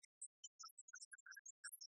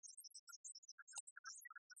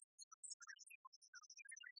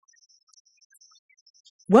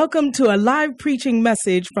Welcome to a live preaching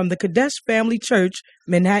message from the Kadesh Family Church,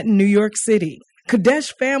 Manhattan, New York City.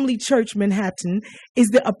 Kadesh Family Church, Manhattan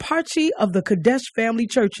is the eparchy of the Kadesh Family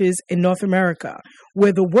Churches in North America,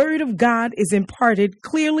 where the Word of God is imparted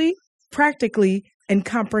clearly, practically, and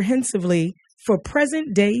comprehensively for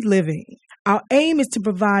present-day living. Our aim is to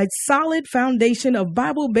provide solid foundation of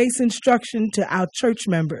Bible-based instruction to our church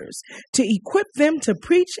members, to equip them to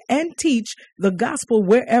preach and teach the gospel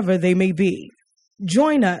wherever they may be.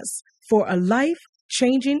 Join us for a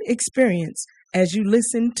life-changing experience as you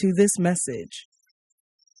listen to this message.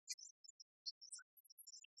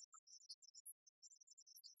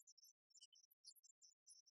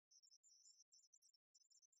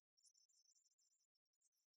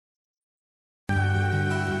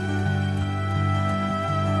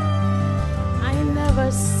 I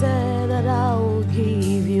never said that I'll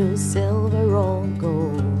give you silver or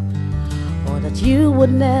gold, or that you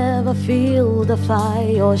would never feel the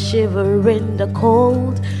fire or shiver in the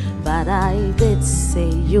cold. But I did say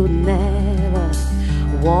you'd never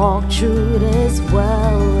walk through this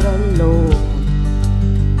world alone.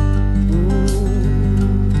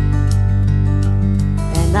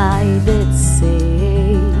 And I did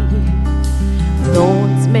say,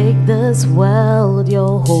 don't make this world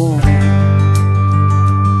your home.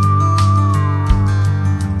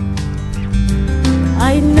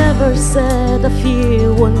 I never said the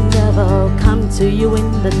fear would never come to you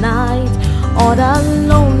in the night, or that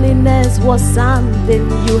loneliness was something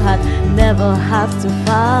you had never have to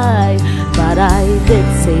fight. But I did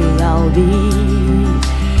say I'll be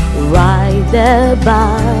right there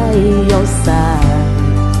by your side.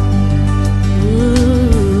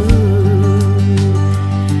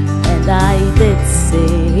 And I did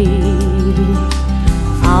say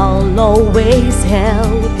I'll always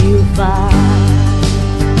help you fight.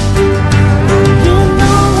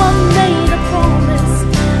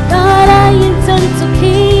 I intend to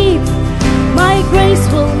keep. My grace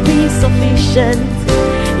will be sufficient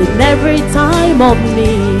in every time of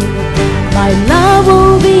need. My love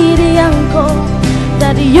will be the anchor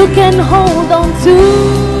that you can hold on to.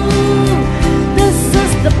 This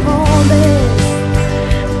is the promise.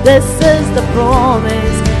 This is the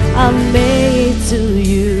promise I made to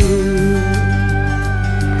you.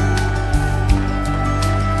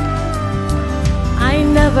 I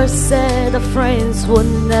never said the friends would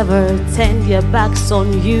never turn their backs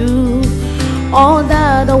on you, or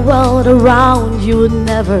that the world around you would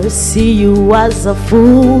never see you as a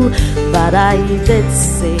fool. But I did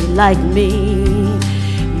say, like me,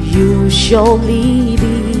 you surely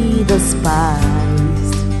be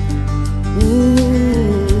despised.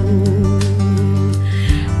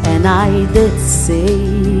 And I did say,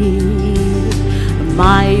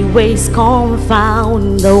 my ways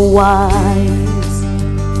confound the wise.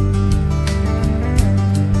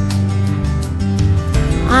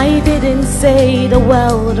 I didn't say the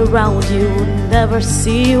world around you would never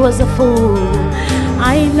see you as a fool.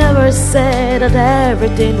 I never said that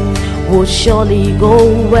everything would surely go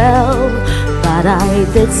well. But I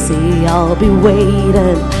did say I'll be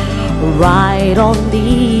waiting right on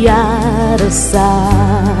the other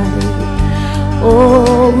side.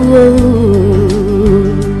 Oh,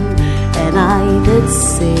 and I did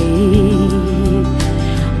say,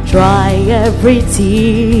 dry every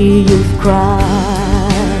tear you've cried.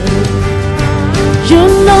 You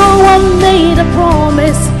know I made a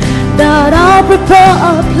promise that I'll prepare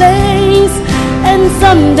a place, and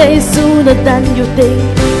someday sooner than you think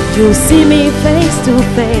you'll see me face to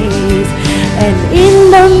face. And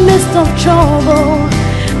in the midst of trouble,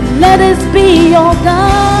 let us be your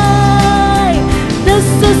guide. This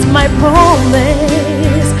is my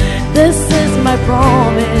promise. This is my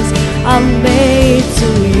promise I made to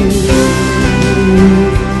you.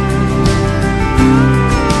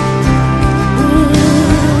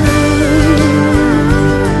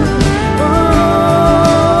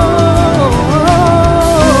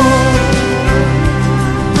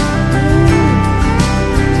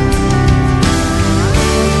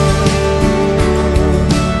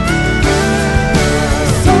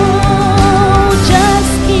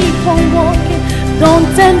 Don't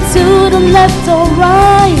turn to the left or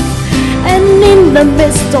right. And in the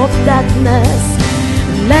midst of darkness,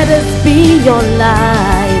 let us be your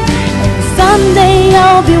light. And someday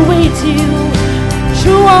I'll be with you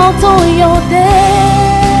throughout all your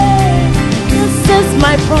days. This is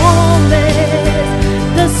my promise.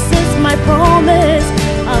 This is my promise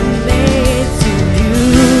I made to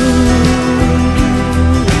you.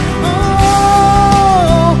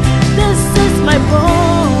 Oh, this is my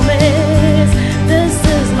promise.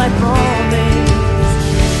 My promise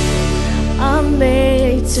I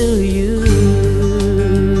made to you.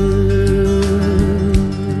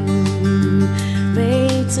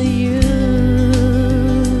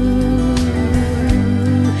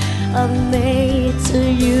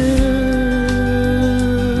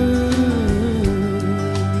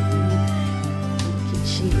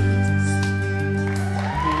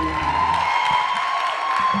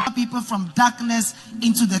 from darkness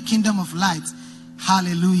into the kingdom of light.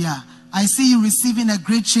 Hallelujah. I see you receiving a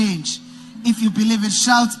great change. If you believe it,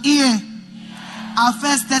 shout, "Ear." Our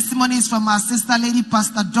first testimony is from our sister lady,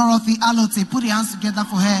 Pastor Dorothy Alote. Put your hands together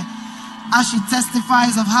for her as she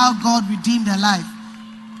testifies of how God redeemed her life.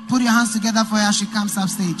 Put your hands together for her as she comes up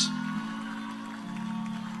stage.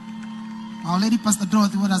 Our lady, Pastor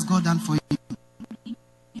Dorothy, what has God done for you?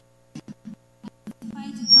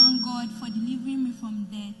 I to thank God for delivering me from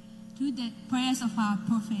death through the prayers of our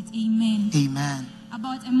prophet. Amen. Amen.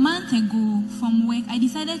 About a month ago from work, I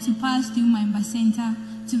decided to pass through my center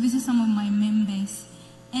to visit some of my members.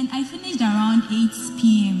 And I finished around 8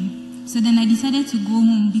 p.m. So then I decided to go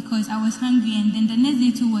home because I was hungry, and then the next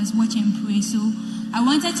day too was watch and pray. So I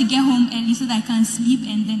wanted to get home early so that I can sleep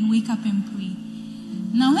and then wake up and pray.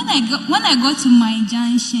 Now when I got to my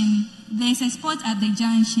junction, there's a spot at the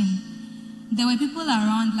junction. There were people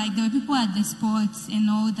around, like there were people at the spots and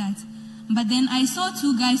all that. But then I saw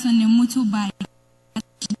 2 guys on a motorbike.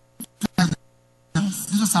 Yes.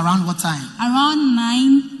 This was around what time? Around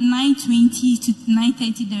 9:20 to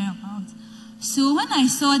 9:30 thereabouts. So when I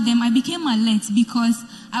saw them, I became alert because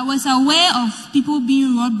I was aware of people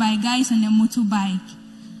being robbed by guys on a motorbike.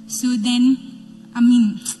 So then, I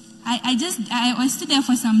was stood there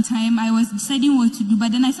for some time. I was deciding what to do,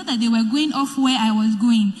 but then I saw that they were going off where I was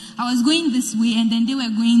going. I was going this way, and then they were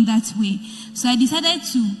going that way. So I decided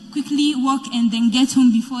to quickly walk and then get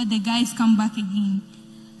home before the guys come back again.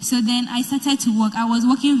 So then I started to walk. I was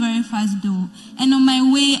walking very fast though. And on my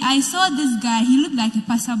way, I saw this guy. He looked like a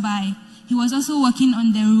passerby. He was also walking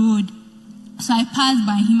on the road. So I passed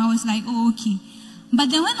by him. I was like, oh, okay. But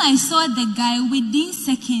then when I saw the guy, within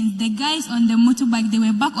seconds, the guys on the motorbike, they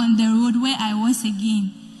were back on the road where I was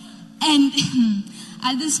again. And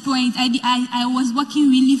at this point, I was walking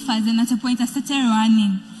really fast. And at a point, I started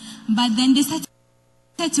running. But then they started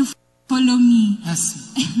to follow me.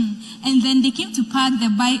 Yes. And then they came to park the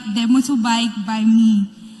motorbike by me.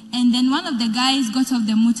 And then one of the guys got off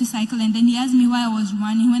the motorcycle and then he asked me why I was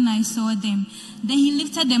running when I saw them. Then he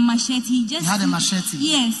lifted the machete. He had a machete?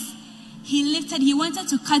 Yes. He wanted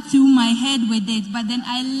to cut through my head with it, but then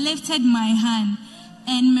I lifted my hand.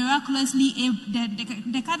 And miraculously,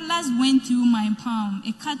 the cutlass went through my palm.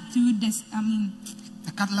 It cut through the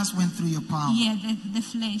cutlass went through your palm? Yeah, the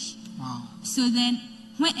flesh. Wow. So then,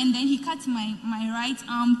 and then he cut my right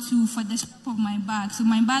arm too for the strap of my bag. So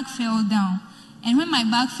my bag fell down. And when my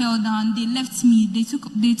bag fell down, they left me. They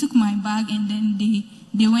took my bag and then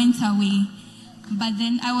they went away. But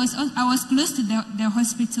then I was close to the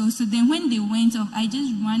hospital. So then when they went off, I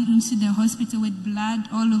just ran into the hospital with blood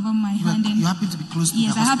all over my hand. You happened to be close to the hospital?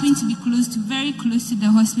 Yes, I happened to be very close to the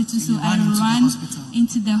hospital. So I ran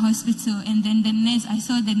into the hospital. And then I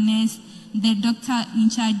saw the nurse. The doctor in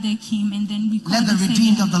charge there came, and then we called. Let the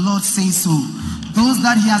redeemed of the Lord say so. Those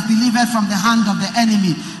that he has delivered from the hand of the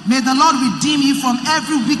enemy. May the Lord redeem you from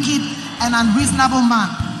every wicked and unreasonable man.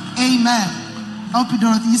 Amen. Opie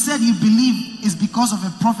Dorothy, you said you believe it's because of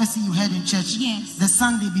a prophecy you heard in church. Yes. The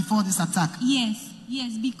Sunday before this attack. Yes,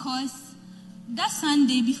 because that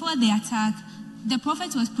Sunday before the attack, the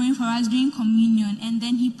prophet was praying for us during communion, and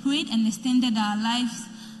then he prayed and extended our lives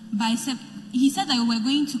by he said that we were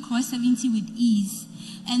going to cross 70 with ease.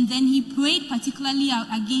 And then he prayed particularly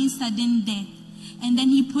against sudden death. And then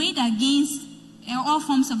he prayed against all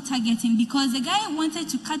forms of targeting because the guy wanted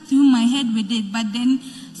to cut through my head with it. But then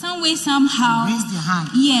some way, somehow... You raised your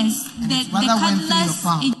hand. Yes. The cutlass...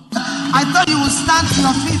 I thought you would stand to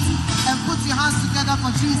your feet and put your hands together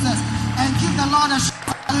for Jesus and give the Lord a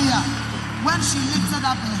hallelujah. When she lifted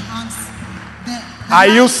up her hands... Are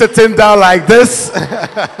you sitting down like this?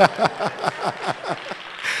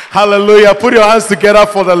 Hallelujah. Put your hands together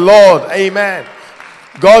for the Lord. Amen.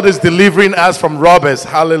 God is delivering us from robbers.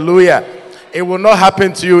 Hallelujah. It will not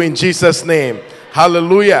happen to you in Jesus' name.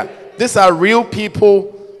 Hallelujah. These are real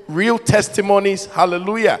people, real testimonies.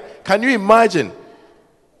 Hallelujah. Can you imagine?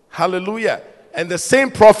 Hallelujah. And the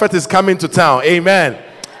same prophet is coming to town. Amen.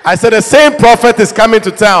 I said the same prophet is coming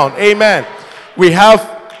to town. Amen. We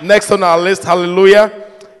have next on our list, hallelujah,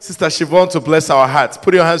 Sister Siobhan to bless our hearts.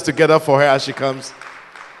 Put your hands together for her as she comes.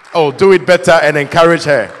 Oh, do it better and encourage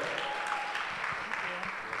her.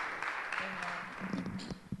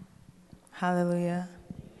 Hallelujah.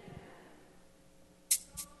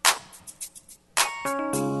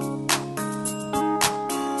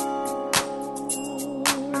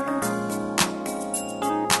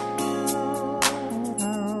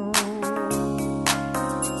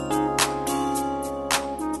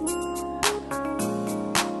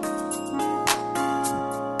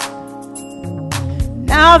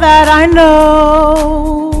 Now that I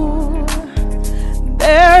know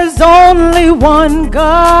there's only only one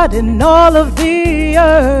God in all of the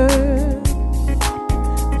earth.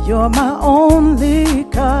 You're my only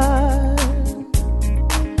God.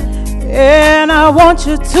 And I want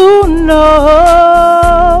you to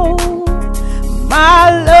know my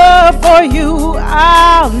love for you,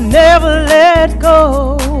 I'll never let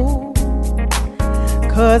go.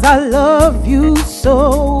 'Cause I love you so.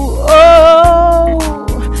 Oh,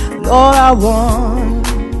 Lord, I want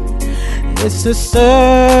is to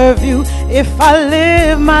serve you. If I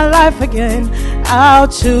live my life again, I'll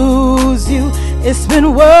choose you. It's been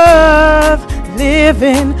worth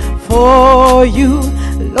living for you.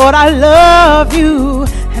 Lord, I love you,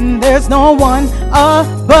 and there's no one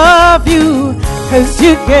above you. 'Cause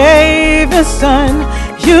you gave your son,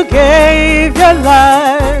 you gave your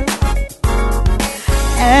life,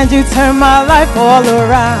 and you turned my life all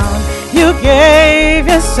around. You gave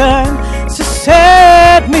your son to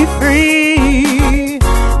set me free.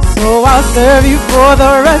 So I'll serve you for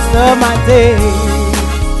the rest of my days.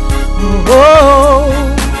 Oh,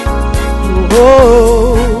 oh,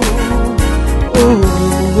 oh, oh,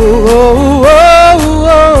 oh,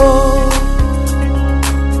 oh.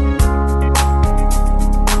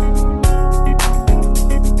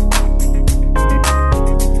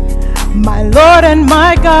 My Lord and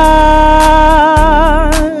my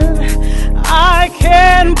God, I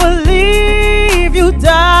can't believe you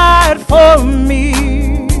died for me.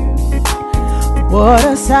 What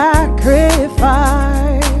a sacrifice.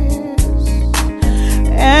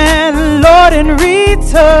 And Lord, in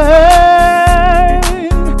return,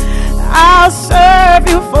 I'll serve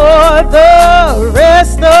you for the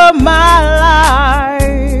rest of my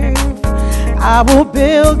life. I will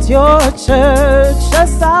build your church,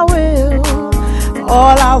 yes I will.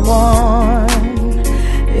 All I want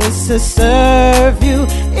is to serve you.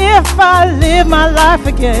 If I live my life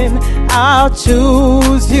again, I'll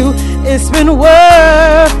choose you. It's been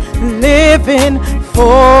worth living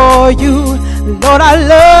for you. Lord, I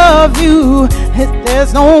love you.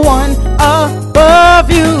 There's no one above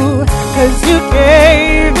you. 'Cause you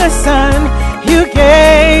gave your son, you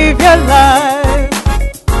gave your life,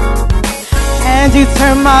 and you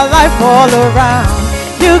turned my life all around.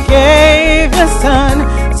 You gave your son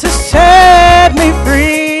to set me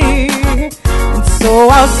free. And so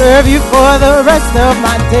I'll serve you for the rest of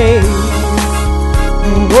my days.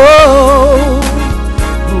 Whoa,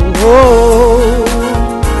 whoa,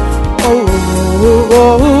 oh, oh,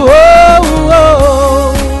 oh, oh.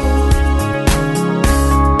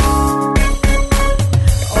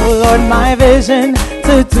 Oh Lord, my vision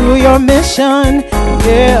to do your mission,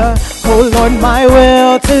 yeah. Oh Lord, my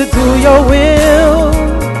will to do your will.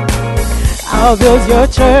 I'll build your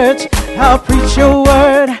church, I'll preach your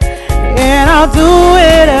word, and I'll do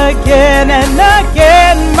it again and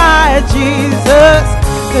again, my Jesus.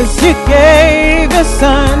 'Cause you gave your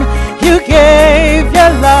son, you gave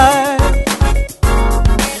your life,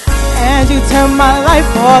 and you turned my life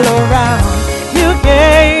all around. You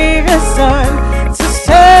gave your son to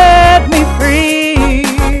set me free.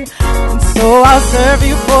 And so I'll serve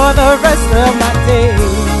you for the rest of my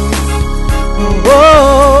days.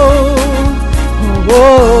 Whoa,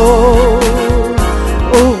 whoa,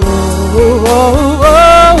 oh, oh,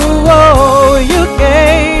 oh, oh. You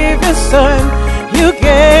gave your son, you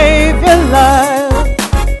gave your love,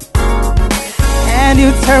 and you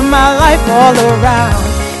turned my life all around.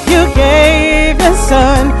 You gave your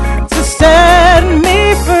son to set me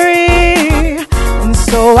free. And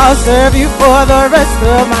so I'll serve you for the rest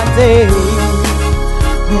of my days.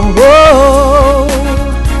 Whoa,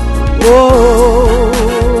 whoa,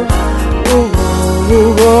 whoa,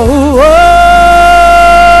 whoa, whoa.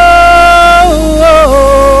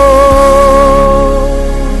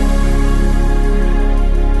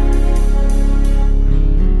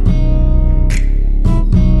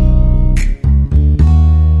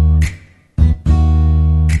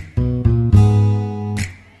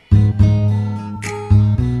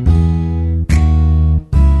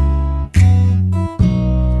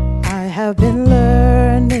 I've been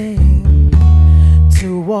learning to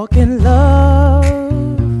walk in love.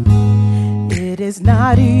 It is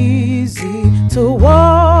not easy to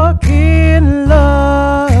walk in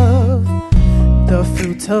love. The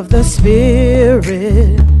fruit of the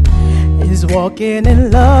Spirit is walking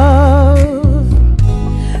in love.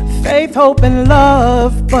 Faith, hope, and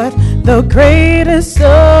love, but the greatest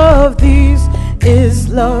of these is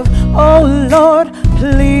love. Oh Lord,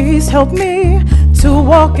 please help me to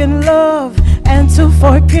walk in love and to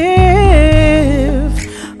forgive.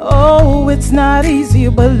 Oh, it's not easy,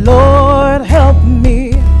 but Lord, help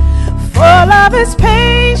me. For love is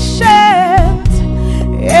patient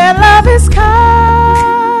and love is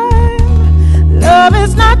kind. Love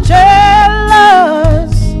is not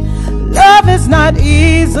jealous. Love is not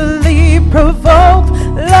easily provoked.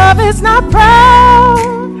 Love is not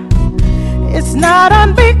proud. It's not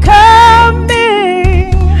unbecoming.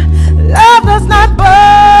 Love does not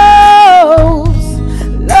boast.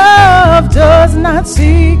 Love does not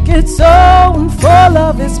seek its own. For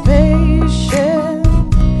love is patient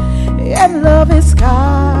and love is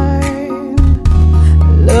kind.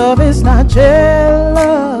 Love is not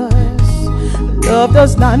jealous. Love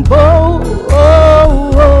does not boast.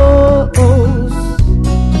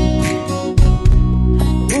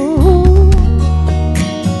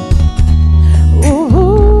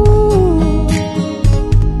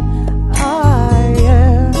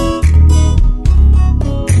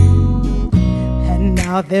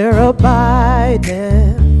 Now there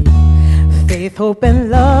abideth faith, hope, and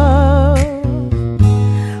love.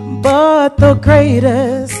 But the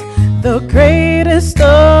greatest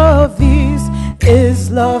of these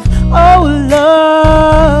is love. Oh,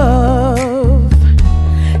 love.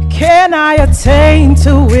 Can I attain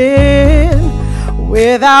to it?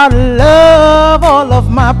 Without love, all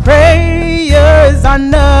of my prayers are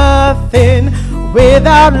nothing.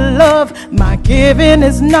 Without love, my giving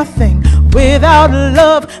is nothing. Without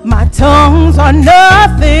love, my tongues are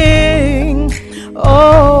nothing.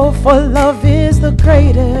 Oh, for love is the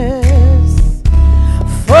greatest.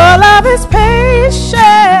 For love is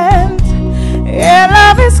patient, and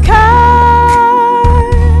love is kind.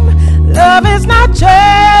 Love is not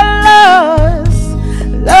jealous.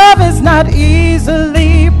 Love is not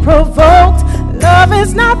easily provoked. Love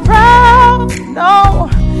is not proud. No,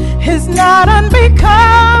 it's not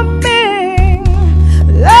unbecoming.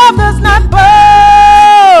 Love does not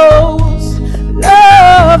boast.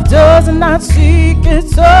 Love does not seek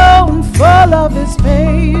its own. For love is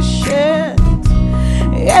patient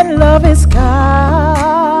and love is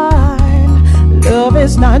kind. Love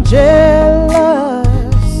is not jealous.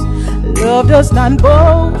 Love does not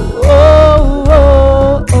boast.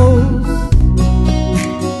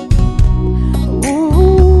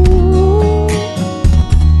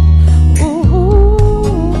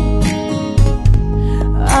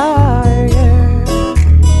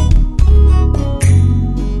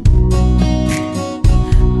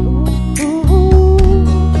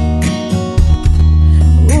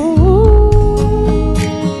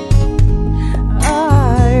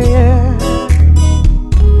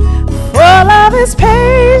 Is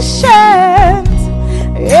patient,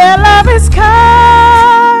 yeah, love is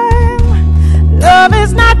kind. Love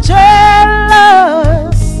is not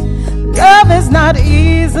jealous. Love is not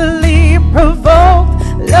easily provoked.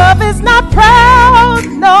 Love is not proud.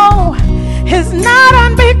 No, it's not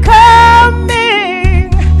unbecoming.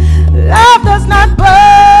 Love does not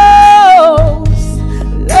boast.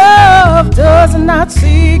 Love does not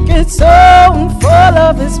seek its own. For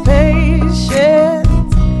love is patient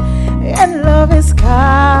and love is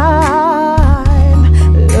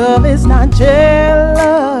kind. Love is not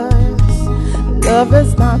jealous. Love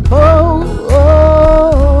is not boast.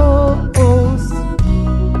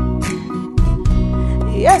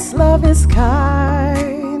 Yes, love is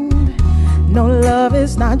kind. No, love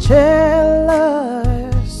is not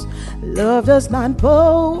jealous. Love does not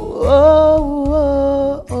boast.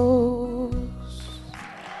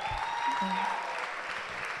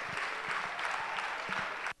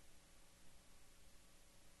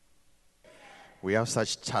 We have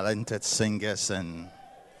such talented singers and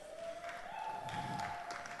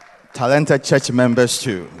talented church members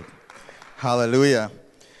too. Hallelujah.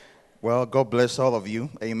 Well, God bless all of you.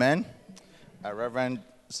 Amen. Our Reverend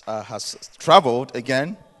has traveled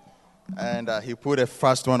again, and he put a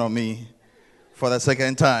fast one on me for the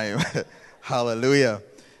second time. Hallelujah.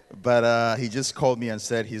 But he just called me and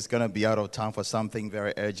said he's going to be out of town for something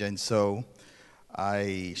very urgent. So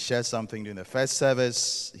I shared something during the first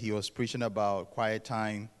service. He was preaching about quiet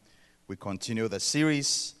time. We continue the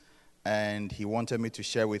series, and he wanted me to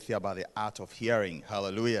share with you about the art of hearing.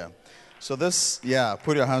 Hallelujah. So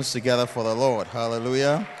put your hands together for the Lord.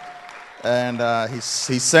 Hallelujah. And he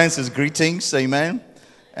sends his greetings. Amen.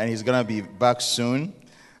 And he's going to be back soon.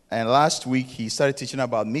 And last week, he started teaching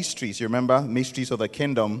about mysteries. You remember? Mysteries of the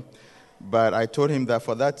kingdom. But I told him that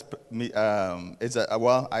for that,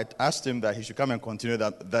 I asked him that he should come and continue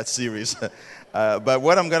that series. But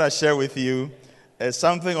what I'm going to share with you is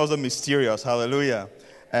something also mysterious. Hallelujah.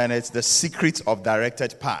 And it's the secret of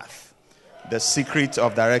directed path. The secret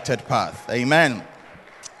of directed path. Amen.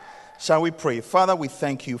 Shall we pray? Father, we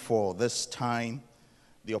thank you for this time,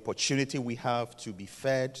 the opportunity we have to be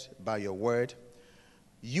fed by your word.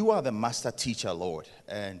 You are the master teacher, Lord,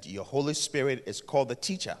 and your Holy Spirit is called the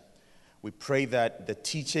teacher. We pray that the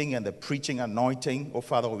teaching and the preaching anointing, oh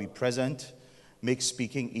Father, will be present. Make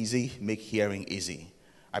speaking easy, make hearing easy.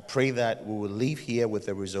 I pray that we will leave here with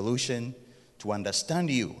a resolution to understand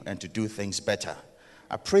you and to do things better.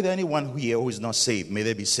 I pray that anyone here who is not saved, may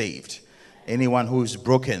they be saved. Anyone who is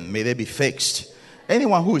broken, may they be fixed.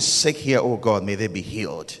 Anyone who is sick here, oh God, may they be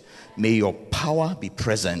healed. May your power be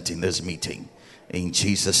present in this meeting. In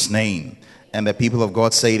Jesus' name. And the people of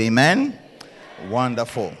God say amen.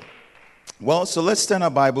 Wonderful. Well, so let's turn our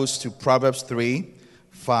Bibles to Proverbs 3,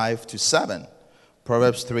 5 to 7.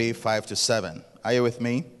 Proverbs 3, 5 to 7. Are you with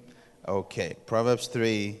me? Okay. Proverbs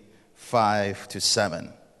 3, 5 to 7.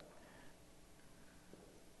 I'm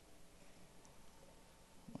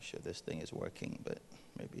not sure this thing is working, but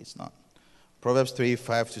maybe it's not. Proverbs 3,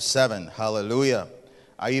 5 to 7. Hallelujah.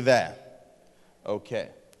 Are you there? Okay.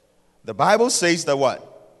 The Bible says that what?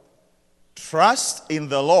 Trust in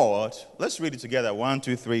the Lord. Let's read it together. 1,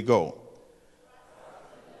 2, 3, go.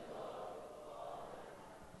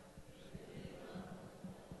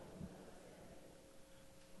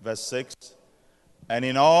 Verse 6. And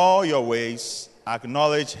in all your ways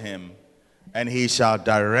acknowledge him, and he shall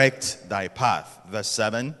direct thy path. Verse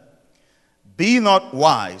 7. Be not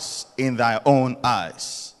wise in thy own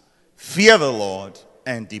eyes. Fear the Lord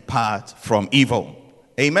and depart from evil.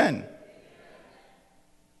 Amen.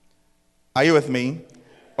 Are you with me?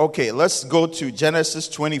 Okay, let's go to Genesis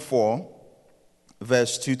 24,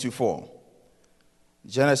 verse 2 to 4.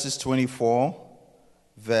 Genesis 24,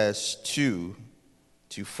 verse 2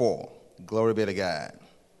 to 4. Glory be to God.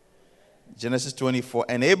 Genesis 24.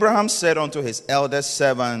 And Abraham said unto his eldest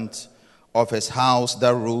servant of his house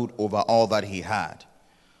that ruled over all that he had,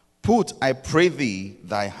 Put, I pray thee,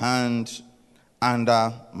 thy hand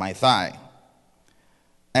under my thigh,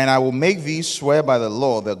 and I will make thee swear by the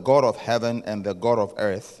Lord, the God of heaven and the God of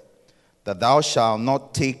earth, that thou shalt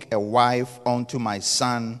not take a wife unto my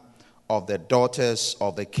son of the daughters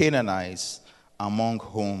of the Canaanites among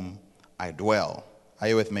whom I dwell. Are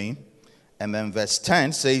you with me? And then verse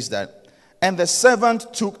 10 says that, and the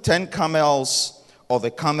servant took 10 camels of the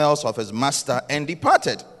camels of his master and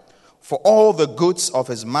departed, for all the goods of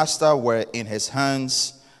his master were in his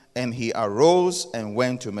hands. And he arose and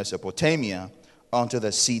went to Mesopotamia unto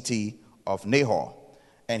the city of Nahor.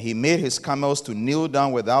 And he made his camels to kneel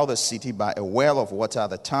down without the city by a well of water at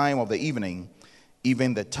the time of the evening,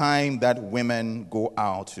 even the time that women go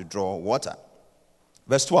out to draw water.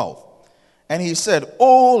 Verse 12. And he said,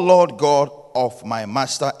 O Lord God of my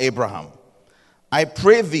master Abraham, I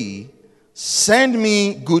pray thee, send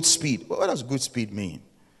me good speed. What does good speed mean?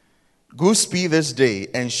 Good speed this day,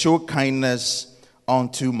 and show kindness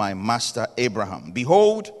unto my master Abraham.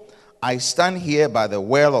 Behold, I stand here by the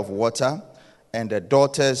well of water, and the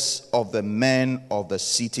daughters of the men of the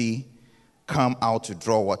city come out to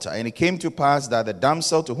draw water. And it came to pass that the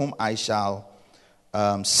damsel to whom I shall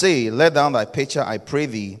say, Let down thy pitcher, I pray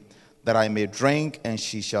thee, that I may drink. And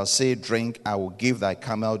she shall say, Drink, I will give thy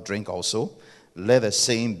camel drink also. Let the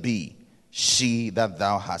same be she that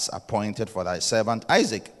thou hast appointed for thy servant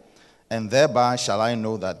Isaac. And thereby shall I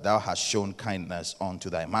know that thou hast shown kindness unto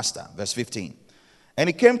thy master. Verse 15. And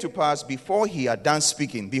it came to pass, before he had done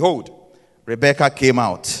speaking, behold, Rebekah came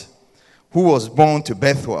out, who was born to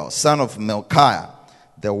Bethuel, son of Milcah,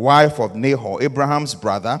 the wife of Nahor, Abraham's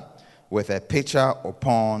brother, with a pitcher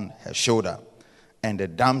upon her shoulder. And the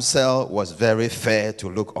damsel was very fair to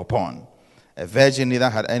look upon. A virgin, neither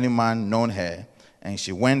had any man known her. And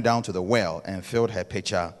she went down to the well and filled her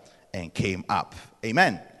pitcher and came up.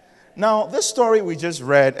 Amen. Now, this story we just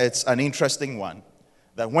read, it's an interesting one.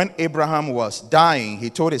 That when Abraham was dying, he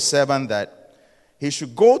told his servant that he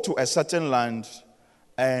should go to a certain land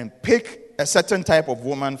and pick a certain type of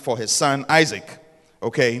woman for his son Isaac.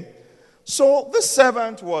 Okay? So this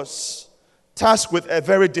servant was tasked with a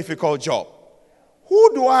very difficult job.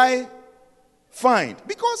 Who do I find?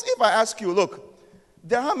 Because if I ask you, look,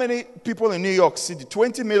 there are how many people in New York City?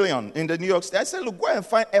 20 million in the New York City. I said, look, go and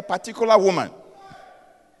find a particular woman,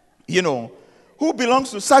 who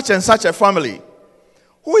belongs to such and such a family,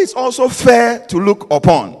 who is also fair to look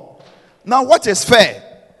upon. Now, what is fair?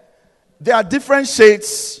 There are different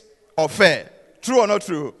shades of fair. True or not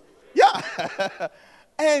true? Yeah.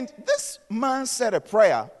 And this man said a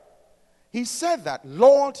prayer. He said that,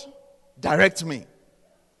 Lord, direct me.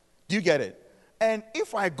 Do you get it? And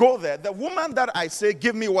if I go there, the woman that I say,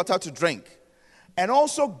 give me water to drink, and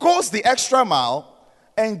also goes the extra mile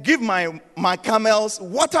and give my camels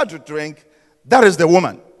water to drink, that is the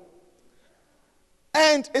woman.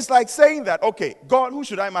 And it's like saying that, okay, God, who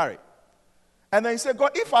should I marry? And then he said,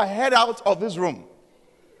 God, if I head out of this room,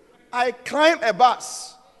 I climb a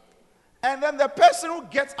bus, And then the person who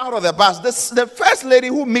gets out of the bus, the first lady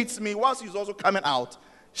who meets me while she's also coming out,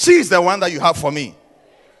 she's the one that you have for me.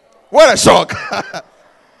 What a shock.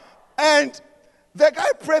 And the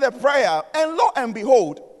guy prayed a prayer, and lo and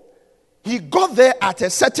behold, he got there at a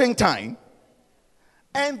certain time,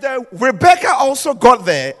 and Rebecca also got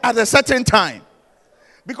there at a certain time.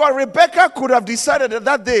 Because Rebecca could have decided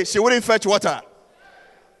that day she wouldn't fetch water.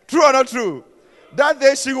 True or not true? That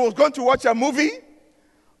day she was going to watch a movie.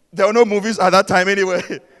 There were no movies at that time anyway.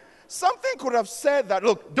 Something could have said that,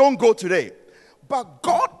 look, don't go today. But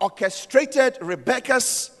God orchestrated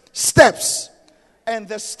Rebecca's steps and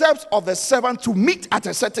the steps of the servant to meet at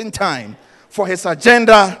a certain time for his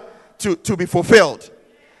agenda to be fulfilled.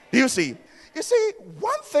 Do you see? You see,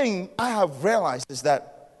 one thing I have realized is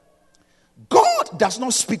that God does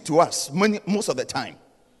not speak to us most of the time.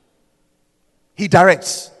 He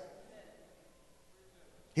directs.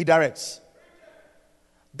 He directs.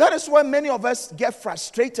 That is why many of us get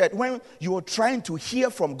frustrated when you are trying to hear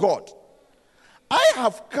from God. I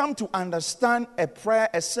have come to understand a prayer,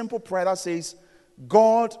 a simple prayer that says,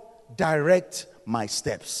 God, direct my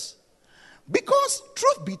steps. Because,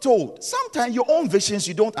 truth be told, sometimes your own visions,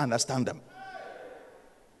 you don't understand them.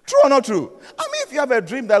 True or not true? I mean, if you have a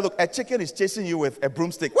dream that, look, a chicken is chasing you with a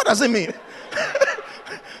broomstick, what does it mean?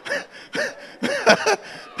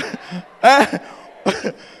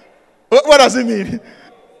 What does it mean?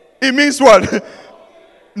 It means what?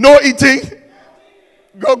 No eating.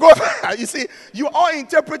 Go. You see, you are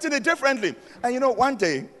interpreting it differently. And you know, one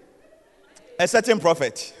day, a certain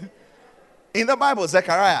prophet in the Bible,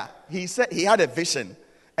 Zechariah, he said he had a vision.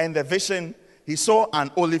 And the vision, he saw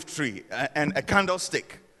an olive tree and a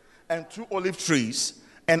candlestick and 2 olive trees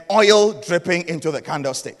and oil dripping into the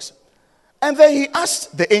candlesticks. And then he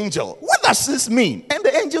asked the angel, what does this mean? And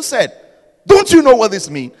the angel said, don't you know what this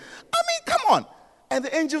means? I mean, come on. And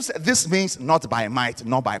the angel said, this means not by might,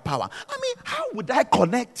 not by power. I mean, how would I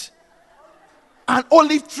connect an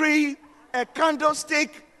olive tree, a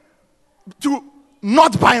candlestick to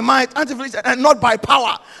not by might, and not by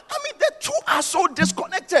power? I mean, the two are so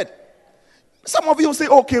disconnected. Some of you will say,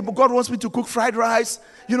 okay, but God wants me to cook fried rice.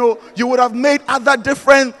 You know, you would have made other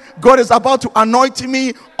different. God is about to anoint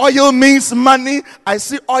me. Oil means money. I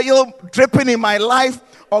see oil dripping in my life.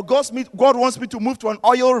 Or God wants me to move to an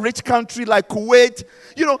oil-rich country like Kuwait.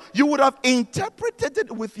 You know, you would have interpreted it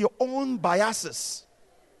with your own biases.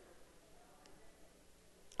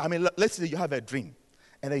 I mean, let's say you have a dream.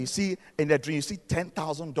 And then you see, in the dream, you see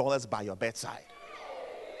 $10,000 by your bedside.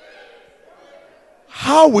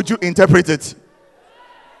 How would you interpret it?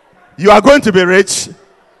 You are going to be rich.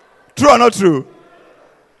 True or not true?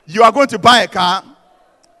 You are going to buy a car.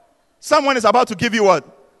 Someone is about to give you what?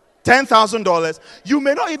 $10,000. You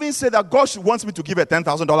may not even say that God wants me to give a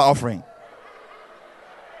 $10,000 offering.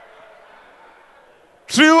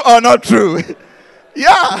 True or not true?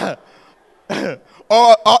 Yeah.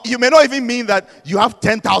 Or you may not even mean that you have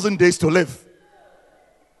 10,000 days to live.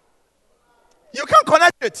 You can't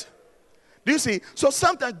connect it. Do you see? So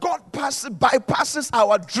sometimes God bypasses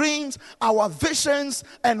our dreams, our visions,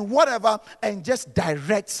 and whatever, and just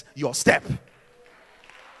directs your step.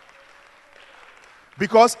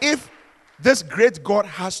 Because if this great God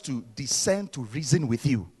has to descend to reason with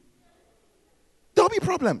you, there will be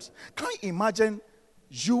problems. Can you imagine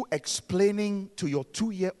you explaining to your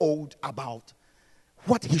 2-year-old about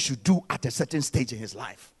what he should do at a certain stage in his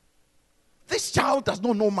life? This child does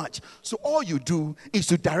not know much. So all you do is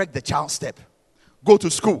to direct the child's step. Go to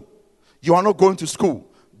school. You are not going to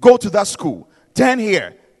school. Go to that school. Turn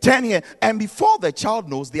here. And before the child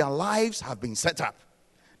knows, their lives have been set up.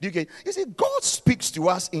 Do you get? You see, God speaks to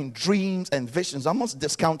us in dreams and visions. I'm not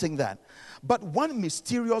discounting that. But one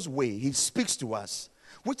mysterious way he speaks to us,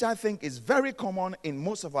 which I think is very common in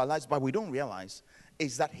most of our lives, but we don't realize,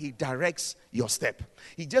 is that he directs your step.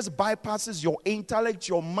 He just bypasses your intellect,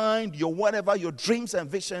 your mind, your whatever, your dreams and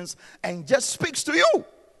visions, and just speaks to you.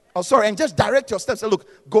 And just direct your steps. Say,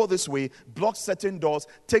 look, go this way, block certain doors,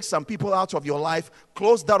 take some people out of your life,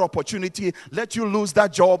 close that opportunity, let you lose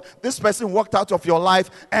that job. This person walked out of your life,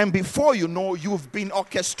 and before you know, you've been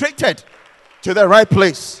orchestrated to the right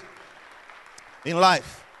place in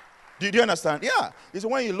life. Do you understand? Yeah. It's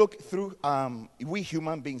when you look through we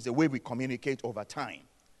human beings, the way we communicate over time,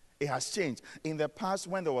 it has changed. In the past,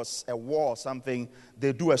 when there was a war or something,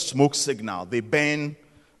 they do a smoke signal. They burn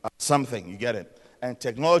something. You get it? And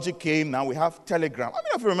technology came. Now we have Telegram. I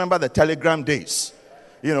mean, if you remember the Telegram days,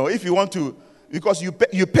 you know, if you want to, because you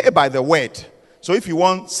pay by the word. So if you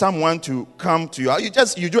want someone to come to you, you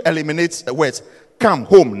just eliminate the words. Come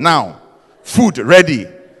home now. Food ready.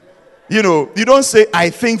 You know, you don't say,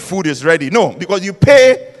 I think food is ready. No, because you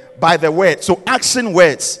pay by the word. So action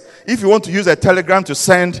words. If you want to use a telegram to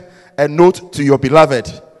send a note to your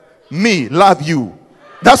beloved, me, love you.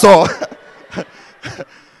 That's all.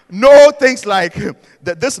 No things like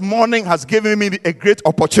that. This morning has given me a great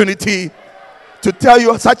opportunity to tell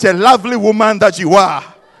you such a lovely woman that you are.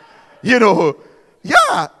 You know,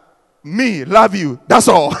 yeah, me, love you. That's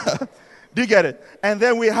all. Do you get it? And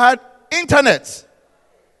then we had internet.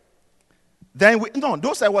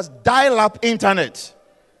 Those was dial-up internet.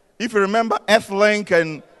 If you remember F-Link,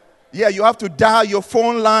 and yeah, you have to dial your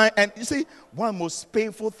phone line. And you see, one most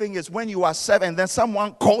painful thing is when you are 7 and then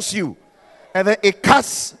someone calls you, and then it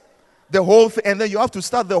cuts the whole thing, and then you have to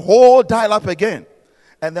start the whole dial-up again.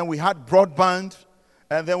 And then we had broadband,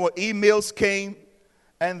 and then emails came,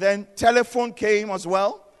 and then telephone came as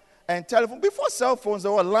well. And telephone, before cell phones,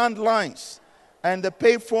 there were landlines. And the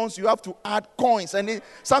pay phones, you have to add coins. And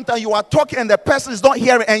sometimes you are talking and the person is not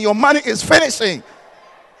hearing and your money is finishing.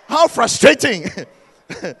 How frustrating.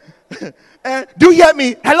 And do you hear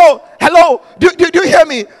me? Hello. Do you hear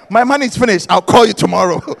me? My money is finished. I'll call you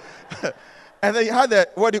tomorrow. And then you had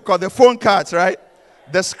the phone cards, right?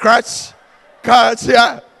 The scratch cards,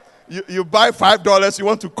 yeah. You buy $5, you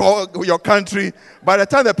want to call your country. By the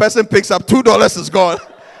time the person picks up, $2 is gone.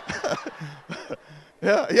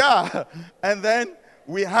 Yeah. And then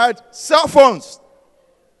we had cell phones.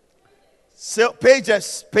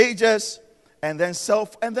 Pages, and then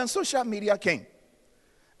social media came.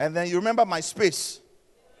 And then you remember MySpace.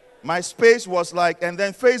 MySpace was like, and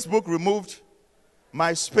then Facebook removed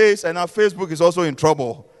MySpace, and now Facebook is also in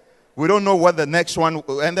trouble. We don't know what the next one,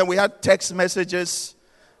 and then we had text messages,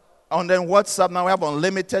 and then WhatsApp, now we have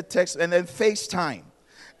unlimited text, and then FaceTime.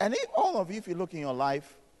 And all of you, if you look in your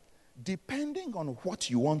life, depending on what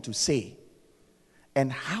you want to say,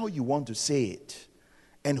 and how you want to say it,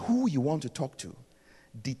 and who you want to talk to,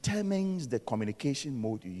 determines the communication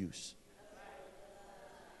mode you use.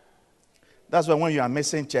 That's why when you are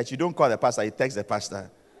missing church, you don't call the pastor, you text the pastor.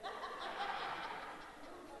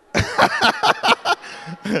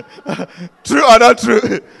 True or not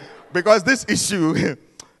true? Because this issue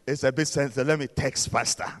is a bit sensitive. Let me text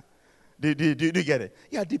pastor. Do you get it?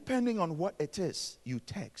 Yeah, depending on what it is, you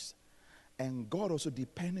text. And God also,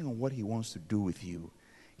 depending on what he wants to do with you,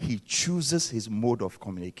 he chooses his mode of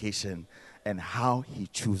communication and how he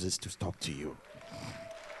chooses to talk to you.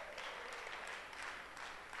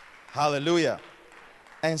 Hallelujah.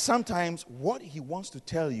 And sometimes what he wants to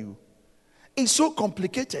tell you is so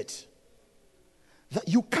complicated that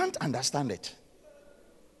you can't understand it.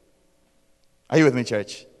 Are you with me,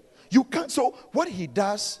 church? You can't. So what he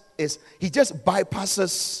does is he just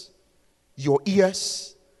bypasses your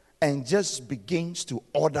ears and just begins to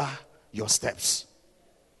order your steps.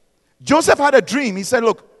 Joseph had a dream. He said,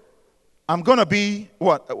 look, I'm going to be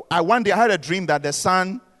one day I had a dream that the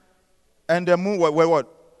sun and the moon were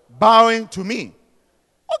bowing to me.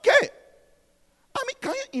 Okay. I mean,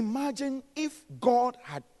 can you imagine if God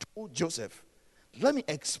had told Joseph, let me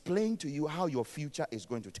explain to you how your future is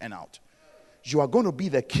going to turn out. You are going to be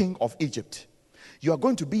the king of Egypt. You are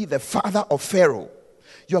going to be the father of Pharaoh.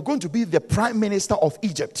 You are going to be the prime minister of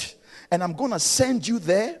Egypt. And I'm going to send you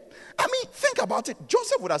there. I mean, think about it.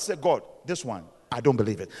 Joseph would have said, God, this one, I don't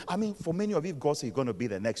believe it. I mean, for many of you, God said you're going to be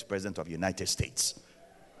the next president of the United States.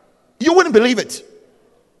 You wouldn't believe it.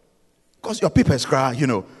 Because your people is crying, you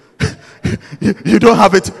know. You don't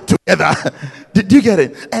have it together. Do you get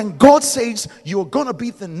it? And God says you're going to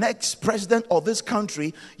be the next president of this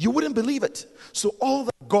country. You wouldn't believe it. So all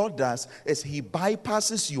that God does is he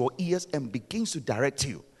bypasses your ears and begins to direct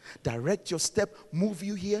you. Direct your step, move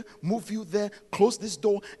you here, move you there, close this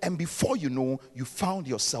door, and before you know, you found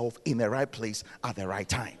yourself in the right place at the right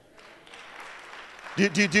time. Do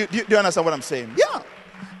you understand what I'm saying? Yeah.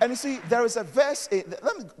 And you see, there is a verse,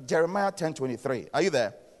 Jeremiah 10:23. Are you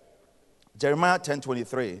there? Jeremiah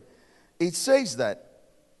 10:23. It says that,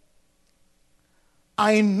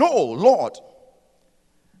 I know, Lord,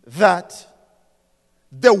 that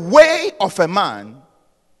the way of a man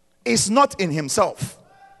is not in himself.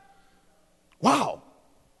 Wow.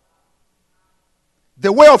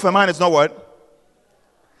 The way of a man is not what?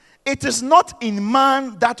 It is not in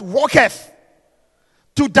man that walketh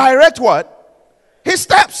to direct what? His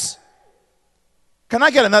steps. Can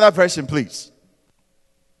I get another version, please?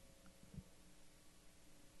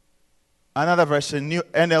 Another version, New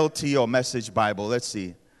NLT or Message Bible. Let's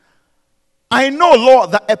see. I know,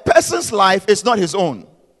 Lord, that a person's life is not his own.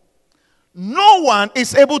 No one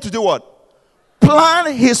is able to do what?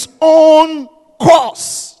 Plan his own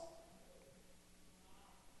course.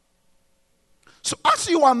 So as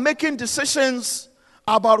you are making decisions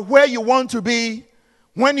about where you want to be,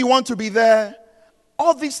 when you want to be there,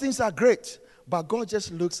 All these things are great. But God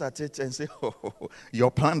just looks at it and says, oh, your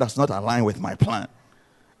plan does not align with my plan.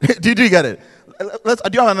 Did you get it? Do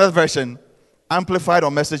you have another version? Amplified or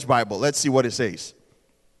Message Bible. Let's see what it says.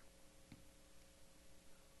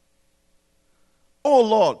 Oh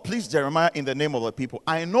Lord, please Jeremiah, in the name of the people,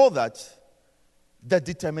 I know that the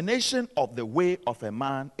determination of the way of a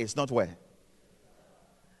man is not where?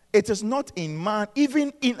 It is not in man,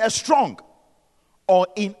 even in a strong, or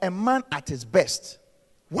in a man at his best.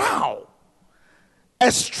 Wow.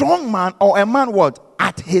 A strong man or a man what?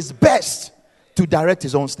 At his best to direct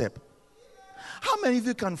his own step. How many of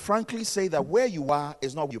you can frankly say that where you are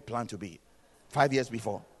is not where you plan to be 5 years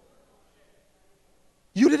before?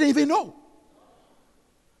 You didn't even know.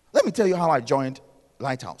 Let me tell you how I joined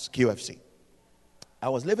Lighthouse, QFC. I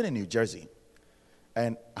was living in New Jersey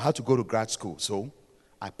and I had to go to grad school. So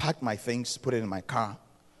I packed my things, put it in my car,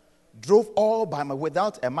 drove all by my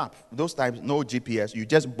without a map. Those times, no GPS. You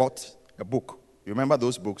just bought a book. You remember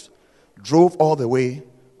those books? Drove all the way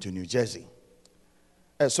to New Jersey.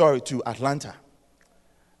 To Atlanta.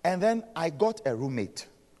 And then I got a roommate.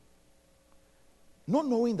 Not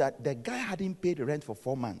knowing that the guy hadn't paid rent for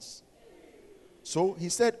 4 months. So he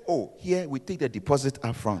said, oh, here we take the deposit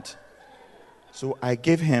up front. So I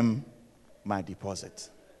gave him my deposit.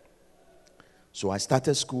 So I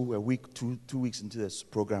started school a week, two weeks into this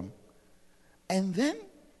program. And then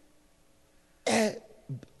a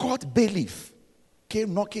court bailiff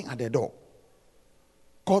came knocking at the door.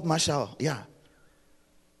 Court marshal, yeah.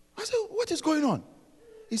 I said, what is going on?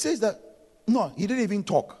 He says that, no, he didn't even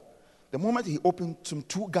talk. The moment he opened, some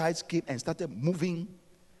 2 guys came and started moving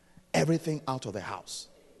everything out of the house.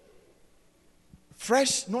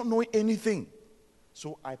 Fresh, not knowing anything.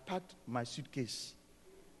 So I packed my suitcase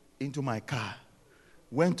into my car,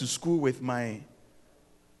 went to school with my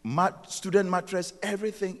student mattress,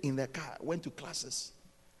 everything in the car, went to classes.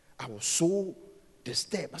 I was so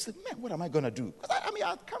disturbed. I said, man, what am I going to do? Because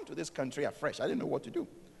I'd come to this country afresh. I didn't know what to do.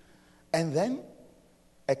 And then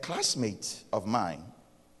a classmate of mine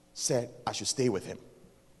said I should stay with him.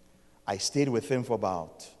 I stayed with him for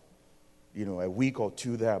about, a week or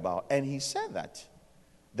 2 thereabout. And he said that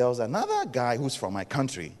there was another guy who's from my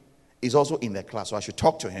country. He's also in the class. So I should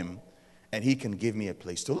talk to him and he can give me a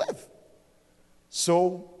place to live.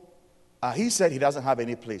 So he said he doesn't have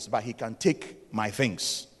any place, but he can take my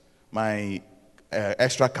things, my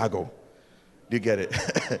extra cargo. Do you get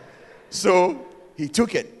it? So he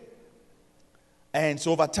took it. And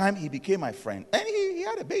so over time, he became my friend. And he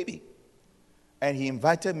had a baby. And he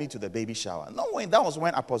invited me to the baby shower. That was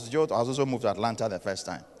when Apostle Joe was also moved to Atlanta the first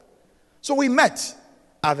time. So we met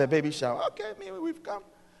at the baby shower. Okay, maybe we've come.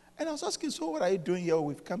 And I was asking, so what are you doing here?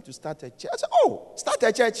 We've come to start a church. I said, oh, start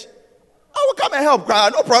a church? I will come and help,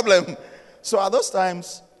 no problem. So at those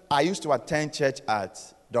times, I used to attend church at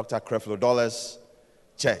Dr. Creflo Dollar's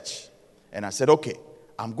church. And I said, okay,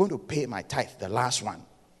 I'm going to pay my tithe, the last one.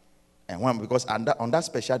 And because on that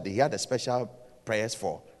special day, he had a special prayers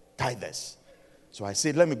for tithers. So I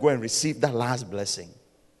said, let me go and receive that last blessing.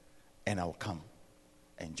 And I'll come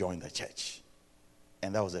and join the church.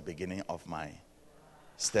 And that was the beginning of my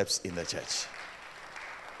steps in the church.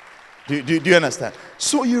 Do you understand?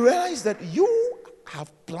 So you realize that you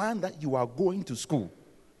have planned that you are going to school,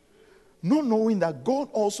 not knowing that God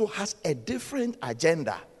also has a different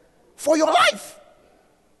agenda for your life.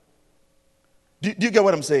 Do you get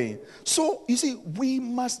what I'm saying? So, you see, we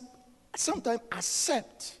must sometimes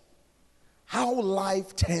accept how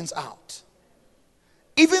life turns out,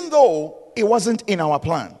 even though it wasn't in our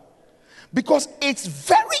plan. Because it's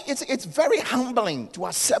very humbling to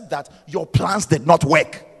accept that your plans did not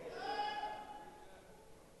work.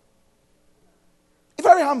 It's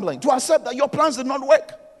very humbling to accept that your plans did not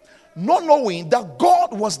work. Not knowing that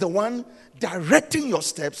God was the one directing your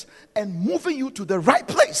steps and moving you to the right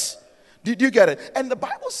place. Did you get it? And the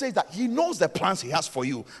Bible says that he knows the plans he has for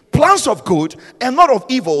you. Plans of good and not of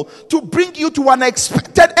evil to bring you to an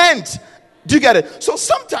expected end. Do you get it? So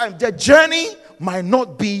sometimes the journey might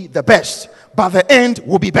not be the best, but the end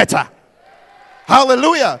will be better.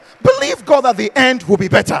 Hallelujah. Believe God that the end will be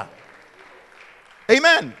better.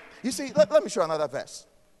 Amen. You see, let me show another verse.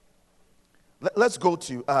 Let's go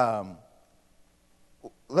to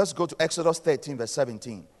Exodus 13 verse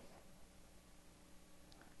 17.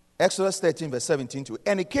 Exodus 13 verse 17 to.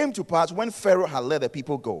 And it came to pass when Pharaoh had let the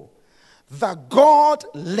people go, that God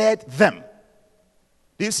led them.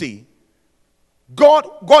 Do you see? God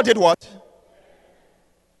did what?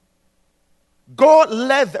 God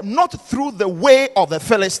led them not through the way of the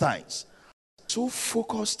Philistines. So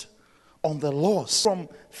focused on the laws from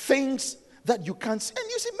things that you can't see. And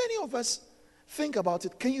you see, many of us think about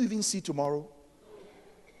it. Can you even see tomorrow?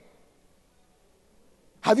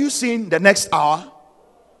 Have you seen the next hour?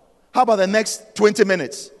 How about the next 20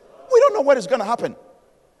 minutes? We don't know what is going to happen. Do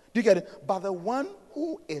you get it? But the one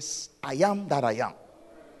who is I am that I am,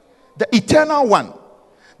 the eternal one,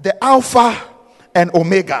 the Alpha and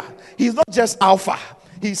Omega. He's not just Alpha.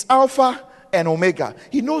 He's Alpha and Omega.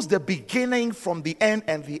 He knows the beginning from the end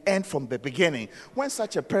and the end from the beginning. When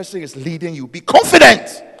such a person is leading you, be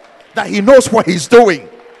confident that he knows what he's doing.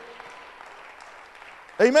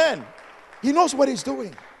 Amen. He knows what he's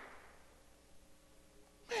doing.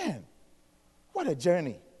 Man, what a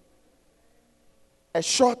journey. A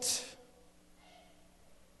short,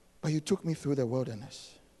 but you took me through the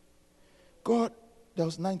wilderness. God, there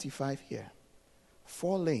was 95 here.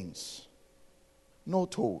 4 lanes. No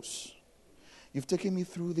tolls. You've taken me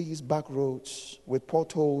through these back roads with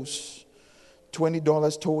potholes.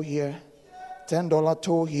 $20 toll here. $10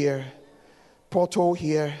 toll here. Pothole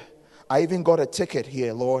here. I even got a ticket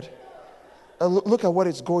here, Lord. Look at what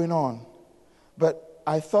is going on. But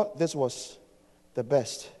I thought this was the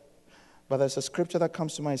best. But there's a scripture that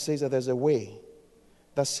comes to mind. It says that there's a way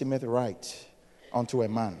that seemeth right unto a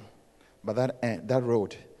man. But that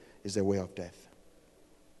road is the way of death.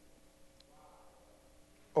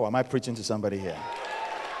 Oh, am I preaching to somebody here?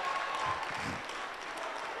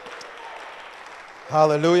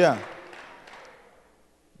 Hallelujah.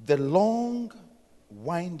 The long,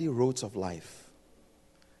 windy roads of life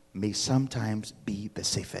may sometimes be the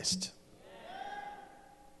safest.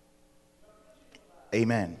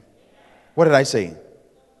 Amen. What did I say?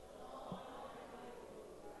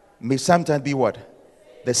 May sometimes be what?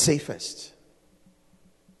 The safest.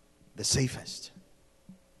 The safest.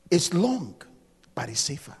 It's long, but it's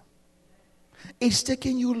safer. It's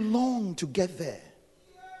taking you long to get there.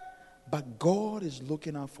 But God is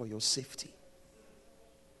looking out for your safety.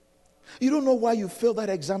 You don't know why you failed that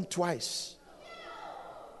exam twice.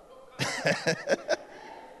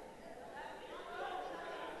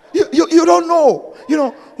 You don't know. You know,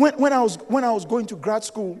 when I was going to grad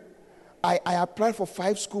school, I applied for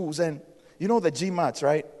 5 schools, and you know the GMAT,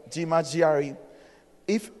 right? GMAT, GRE.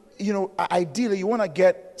 If you know, ideally you want to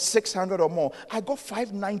get 600 or more. I got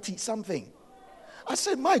 590 something. I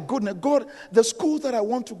said, my goodness, God, the schools that I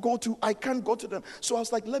want to go to, I can't go to them. So I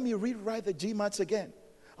was like, let me rewrite the GMATs again.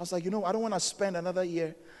 I was like, you know, I don't want to spend another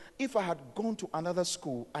year. If I had gone to another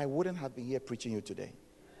school, I wouldn't have been here preaching you today.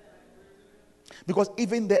 Because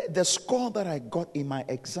even the score that I got in my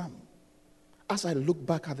exam, as I look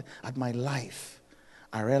back at my life,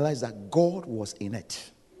 I realized that God was in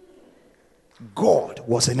it. God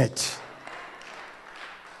was in it.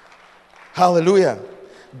 Hallelujah.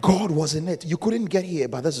 God was in it. You couldn't get here,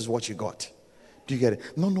 but this is what you got. Do you get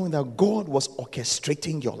it? Not knowing that God was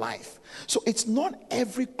orchestrating your life. So it's not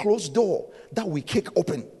every closed door that we kick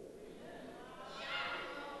open.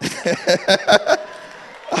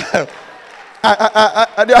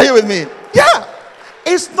 Are you with me? Yeah.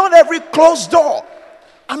 It's not every closed door.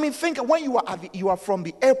 I mean, think when you are from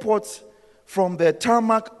the airport, from the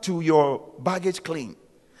tarmac to your baggage claim.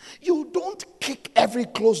 You don't kick every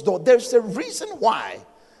closed door. There's a reason why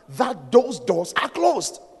those doors are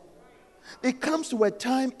closed. It comes to a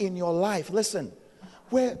time in your life, listen,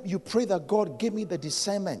 where you pray that God give me the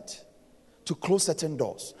discernment to close certain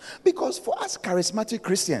doors. Because for us charismatic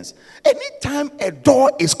Christians, anytime a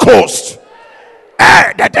door is closed,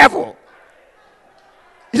 the devil,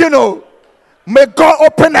 you know, may God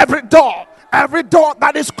open every door. Every door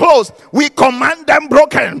that is closed, we command them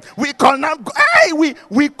broken. We command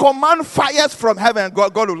fires from heaven.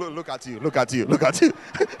 God will look at you. Look at you. Look at you.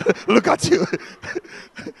 Look at you.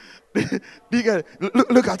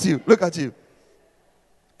 Look at you. Look at you.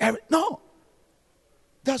 No.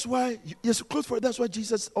 That's why you're so close for it. That's why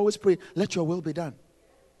Jesus always prayed, let your will be done.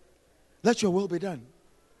 Let your will be done.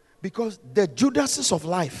 Because the Judases of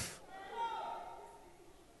life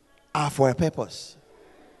are for a purpose.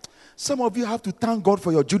 Some of you have to thank God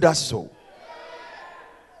for your Judas.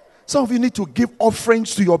 Some of you need to give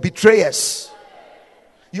offerings to your betrayers.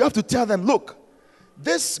 You have to tell them, look,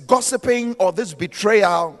 this gossiping or this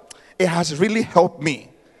betrayal, it has really helped me.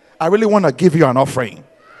 I really want to give you an offering.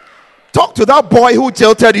 Talk to that boy who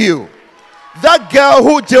jilted you. That girl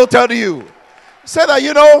who jilted you. Say that,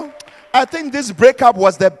 you know, I think this breakup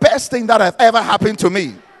was the best thing that has ever happened to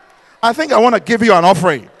me. I think I want to give you an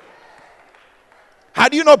offering.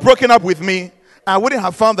 Had you not broken up with me, I wouldn't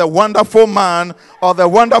have found the wonderful man or the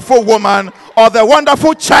wonderful woman or the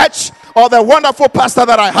wonderful church or the wonderful pastor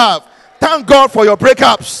that I have. Thank God for your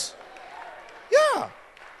breakups. Yeah.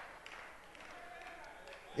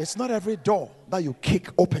 It's not every door that you kick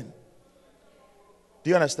open. Do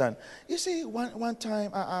you understand? You see, one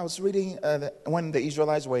time I was reading when the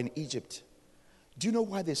Israelites were in Egypt. Do you know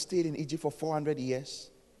why they stayed in Egypt for 400 years?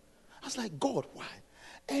 I was like, God, why?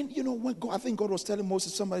 And you know, when God, I think God was telling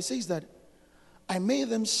Moses, somebody says that I made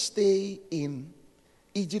them stay in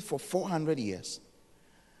Egypt for 400 years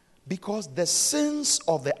because the sins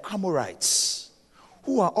of the Amorites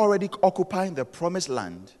who are already occupying the promised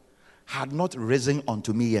land had not risen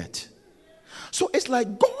unto me yet. So it's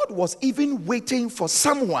like God was even waiting for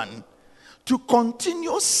someone to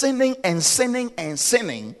continue sinning and sinning and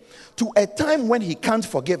sinning to a time when he can't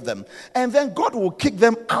forgive them. And then God will kick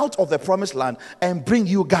them out of the promised land and bring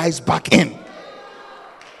you guys back in.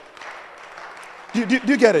 Do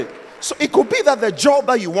you get it? So it could be that the job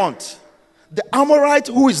that you want, the Amorite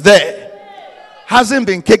who is there hasn't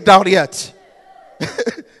been kicked out yet.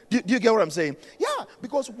 Do you get what I'm saying? Yeah,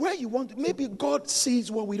 because where you want, maybe God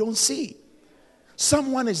sees what we don't see.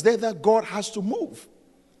 Someone is there that God has to move.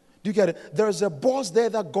 Do you get it? There's a boss there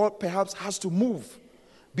that God perhaps has to move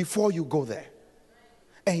before you go there.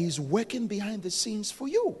 And he's working behind the scenes for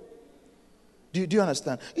you. Do you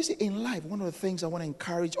understand? You see, in life, one of the things I want to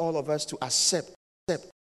encourage all of us to accept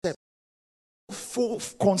full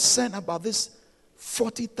concern about this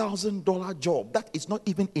 $40,000 job that is not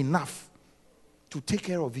even enough to take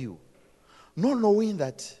care of you. Not knowing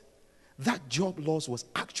that that job loss was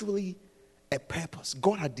actually a purpose.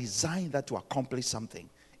 God had designed that to accomplish something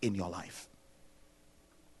in your life.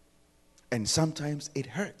 And sometimes it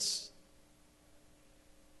hurts.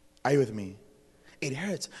 Are you with me? It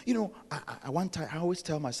hurts. You know, I always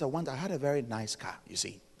tell myself, I had a very nice car, you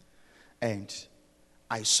see. And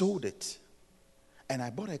I sold it. And I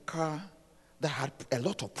bought a car that had a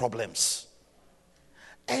lot of problems.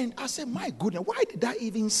 And I said, my goodness, why did I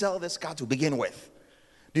even sell this car to begin with?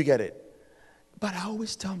 Do you get it? But I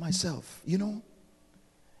always tell myself, you know,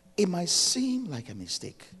 it might seem like a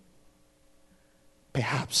mistake.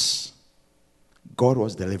 Perhaps God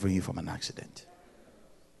was delivering you from an accident.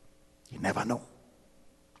 You never know.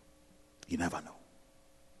 You never know.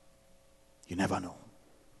 You never know.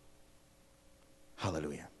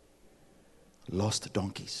 Hallelujah. Lost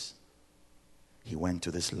donkeys. He went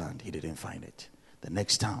to this land. He didn't find it. The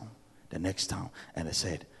next town. And they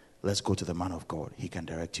said, let's go to the man of God. He can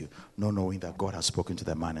direct you. Not knowing that God has spoken to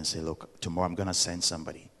the man and say, look, tomorrow I'm going to send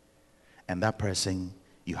somebody. And that person,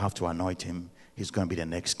 you have to anoint him. He's going to be the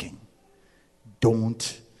next king.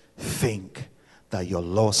 Don't think that your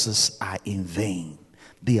losses are in vain.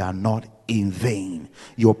 They are not in vain.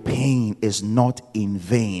 Your pain is not in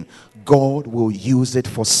vain. God will use it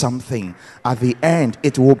for something. At the end,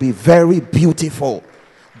 it will be very beautiful.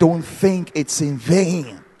 Don't think it's in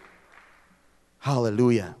vain.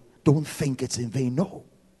 Hallelujah. Don't think it's in vain. No.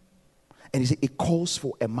 And you see, it calls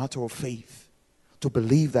for a matter of faith to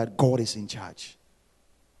believe that God is in charge.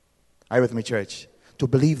 Are you with me, church? To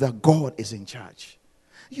believe that God is in charge.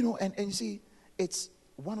 You know, and you see, it's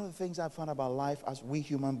one of the things I found about life as we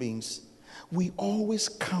human beings. We always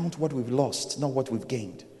count what we've lost, not what we've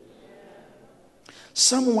gained.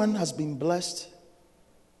 Someone has been blessed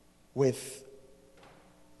with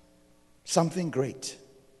something great.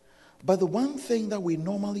 But the one thing that we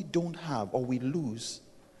normally don't have or we lose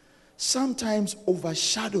sometimes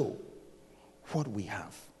overshadow what we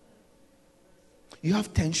have. You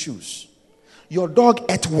have 10 shoes. Your dog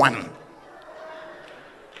ate one.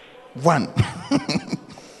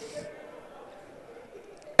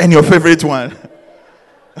 And your favorite one.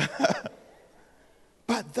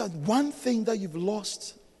 But the one thing that you've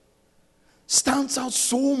lost stands out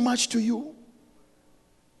so much to you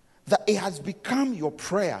that it has become your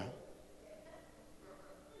prayer.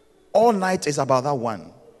 All night is about that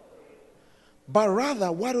one. But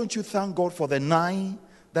rather, why don't you thank God for the 9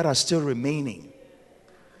 that are still remaining,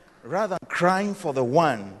 rather than crying for the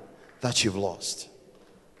one that you've lost?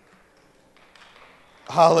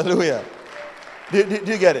 Hallelujah. Do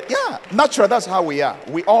you get it? Yeah, naturally, that's how we are.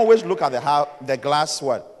 We always look at the glass,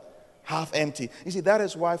 half empty. You see, that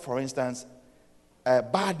is why, for instance,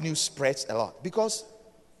 bad news spreads a lot. Because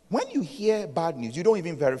when you hear bad news, you don't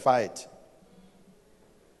even verify it.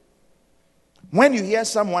 When you hear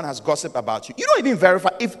someone has gossip about you, you don't even verify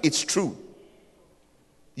if it's true.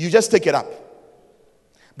 You just take it up.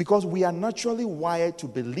 Because we are naturally wired to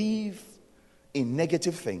believe in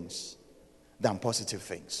negative things than positive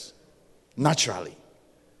things. Naturally.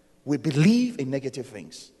 We believe in negative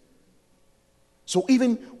things. So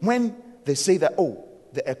even when they say that, oh,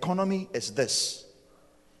 the economy is this,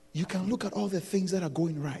 you can look at all the things that are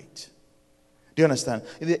going right. Do you understand?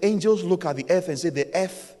 The angels look at the earth and say the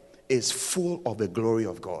earth is full of the glory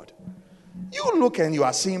of God. You look and you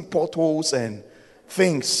are seeing potholes and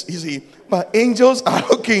things, you see. But angels are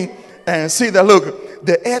looking and see that, look,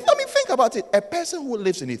 the earth. I mean, think about it. A person who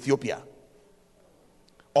lives in Ethiopia,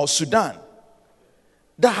 or Sudan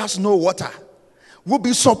that has no water will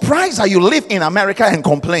be surprised that you live in America and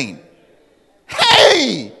complain.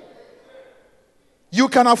 Hey! You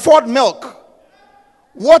can afford milk,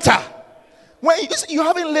 water. When you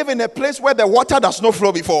haven't lived in a place where the water does not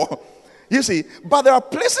flow before. You see, but there are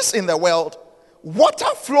places in the world, water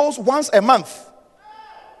flows once a month.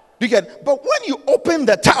 You get, but when you open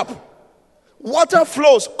the tap, water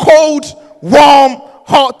flows cold, warm,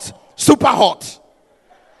 hot, super hot.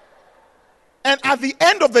 And at the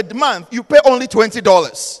end of the month, you pay only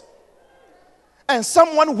 $20. And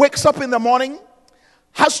someone wakes up in the morning,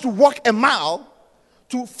 has to walk a mile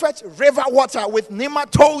to fetch river water with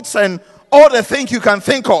nematodes and all the things you can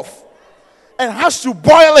think of, and has to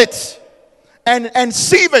boil it and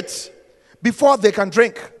sieve it before they can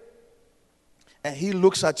drink. And he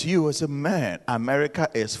looks at you and says, man, America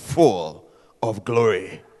is full of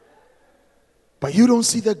glory. But you don't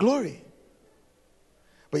see the glory.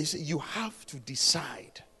 But you see, you have to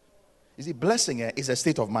decide. You see, blessing is a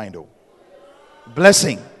state of mind, though.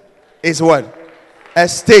 Blessing is what? A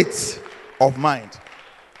state of mind.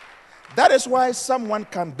 That is why someone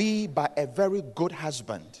can be by a very good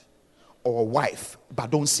husband or wife, but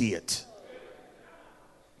don't see it.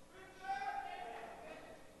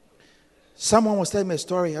 Someone was telling me a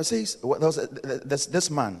story. I say, there was this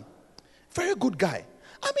man, very good guy.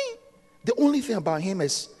 I mean, the only thing about him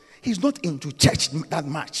is he's not into church that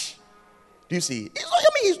much. Do you see?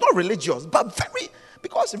 He's not religious, but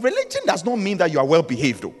because religion does not mean that you are well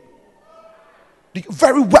behaved, though.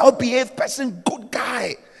 Very well behaved person, good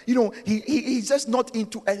guy. You know, he's just not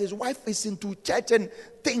into, and his wife is into church and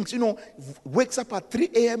things, you know, wakes up at 3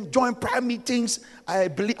 a.m., join prayer meetings, I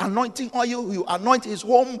believe anointing oil, you anoint his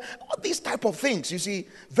home, all these type of things, you see,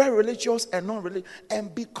 very religious and non-religious.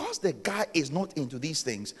 And because the guy is not into these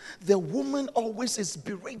things, the woman always is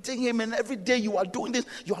berating him, and every day you are doing this,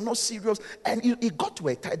 you are not serious. And he got to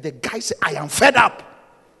a time, the guy said, I am fed up.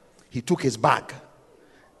 He took his bag,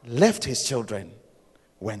 left his children,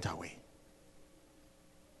 went away.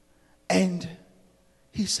 And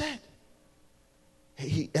he said,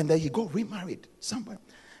 and then he got remarried somewhere.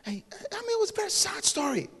 It was a very sad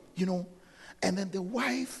story, you know. And then the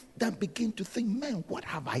wife then began to think, man, what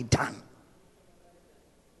have I done?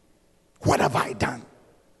 What have I done?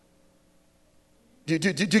 Do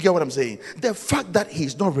you get what I'm saying? The fact that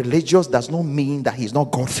he's not religious does not mean that he's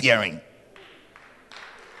not God-fearing.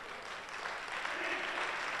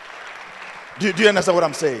 Do you understand what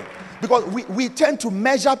I'm saying? Because we tend to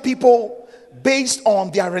measure people based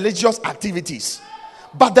on their religious activities.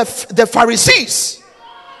 But the Pharisees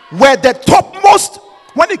were the topmost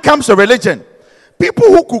when it comes to religion. People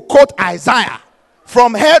who could quote Isaiah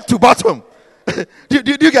from head to bottom. do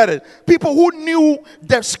you get it? People who knew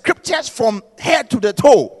the scriptures from head to the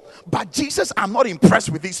toe. But Jesus, I'm not impressed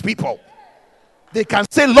with these people. They can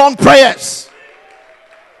say long prayers.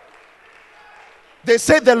 They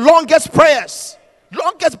say the longest prayers.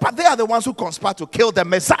 But they are the ones who conspire to kill the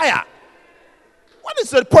Messiah. What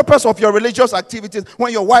is the purpose of your religious activities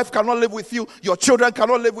when your wife cannot live with you, your children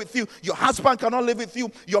cannot live with you, your husband cannot live with you,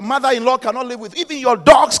 your mother-in-law cannot live with you, even your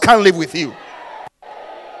dogs can't live with you?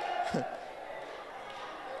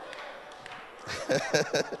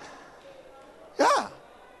 Yeah.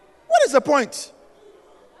 What is the point?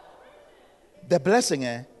 The blessing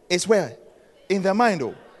is where? In the mind,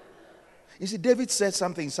 though. You see, David said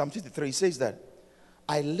something in Psalm 53. He says that,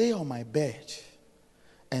 I lay on my bed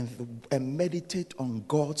and meditate on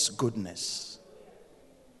God's goodness.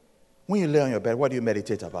 When you lay on your bed, what do you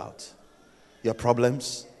meditate about? Your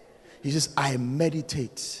problems? He says, I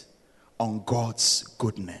meditate on God's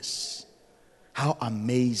goodness. How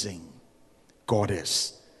amazing God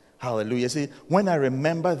is. Hallelujah. See, when I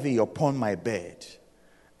remember thee upon my bed,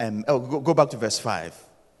 and go back to verse 5.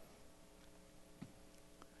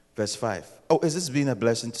 Verse 5. Oh, is this being a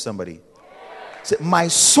blessing to somebody? Say, my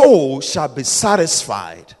soul shall be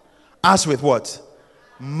satisfied as with what?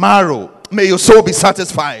 Marrow. May your soul be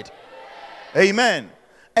satisfied. Amen.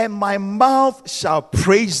 And my mouth shall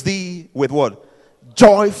praise thee with what?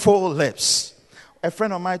 Joyful lips. A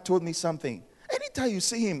friend of mine told me something. Anytime you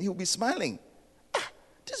see him, he'll be smiling.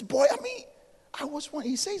 This boy,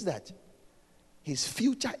 he says that his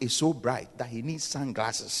future is so bright that he needs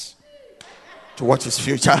sunglasses to watch his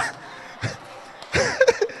future.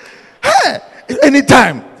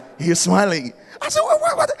 Anytime he is smiling. I said,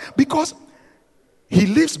 what? Because he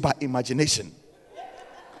lives by imagination.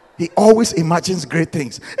 He always imagines great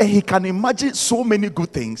things. And he can imagine so many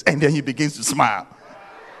good things. And then he begins to smile.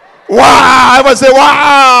 Wow! I would say,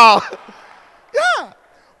 wow! Yeah.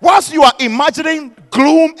 Whilst you are imagining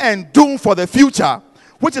gloom and doom for the future,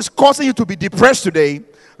 which is causing you to be depressed today,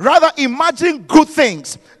 Rather, imagine good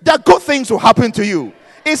things. That good things will happen to you.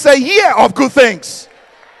 It's a year of good things.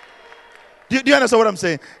 Do you understand what I'm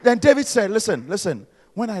saying? Then David said, listen.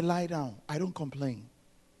 When I lie down, I don't complain.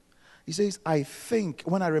 He says, I think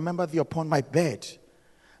when I remember thee upon my bed,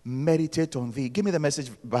 meditate on thee. Give me the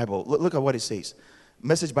Message Bible. Look at what it says.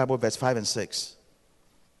 Message Bible, verse 5 and 6.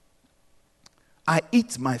 I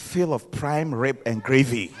eat my fill of prime rib and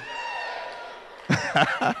gravy.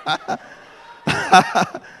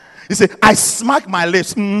 He said, I smack my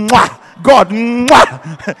lips. Mwah! God,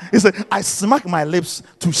 mwah! He said, I smack my lips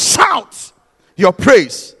to shout your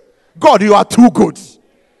praise. God, you are too good.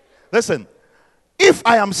 Listen, if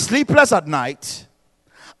I am sleepless at night,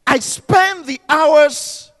 I spend the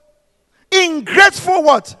hours in grateful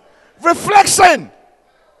what? Reflection.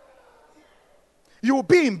 You will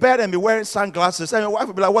be in bed and be wearing sunglasses, and your wife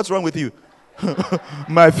will be like, what's wrong with you?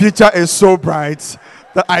 My future is so bright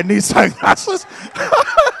that I need sunglasses.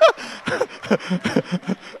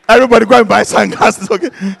 Everybody go and buy sunglasses, okay?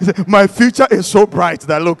 My future is so bright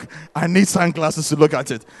that, look, I need sunglasses to look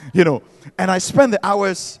at it. And I spend the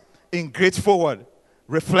hours in grateful word,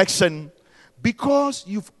 reflection. Because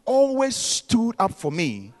you've always stood up for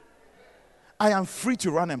me, I am free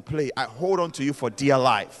to run and play. I hold on to you for dear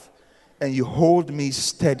life. And you hold me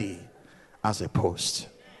steady as a post.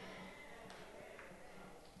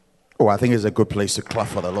 Oh, I think it's a good place to clap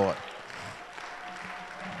for the Lord.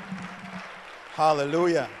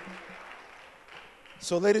 Hallelujah.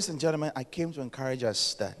 So, ladies and gentlemen, I came to encourage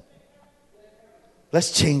us that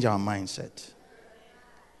let's change our mindset.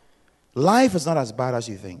 Life is not as bad as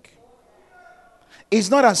you think. It's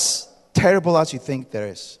not as terrible as you think there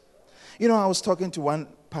is. I was talking to one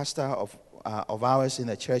pastor of ours in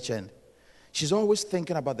the church, and she's always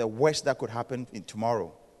thinking about the worst that could happen in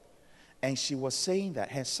tomorrow. And she was saying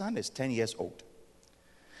that her son is 10 years old.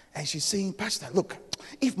 And she's saying, Pastor, look,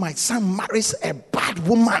 if my son marries a bad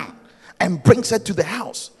woman and brings her to the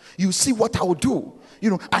house, you see what I will do.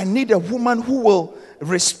 I need a woman who will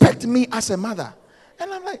respect me as a mother.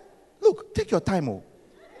 And I'm like, look, take your time, oh.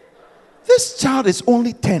 This child is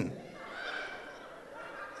only 10.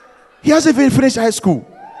 He hasn't even finished high school.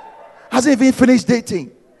 Hasn't even finished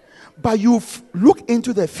dating. But you've looked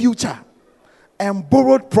into the future and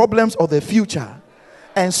borrowed problems of the future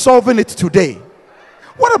and solving it today.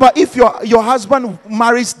 What about if your husband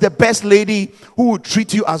marries the best lady who will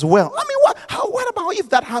treat you as well? I mean, what about if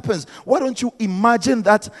that happens? Why don't you imagine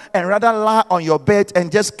that and rather lie on your bed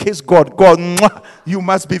and just kiss God? God, mwah, you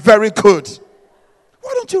must be very good.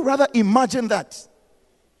 Why don't you rather imagine that?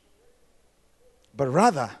 But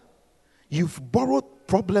rather, you've borrowed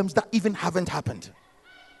problems that even haven't happened.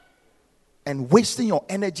 And wasting your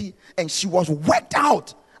energy, and she was worked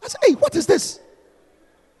out. I said, hey, what is this?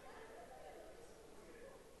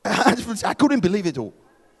 I couldn't believe it all.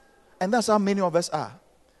 And that's how many of us are.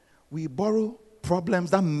 We borrow problems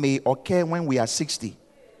that may occur when we are 60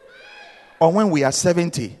 or when we are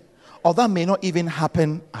 70, or that may not even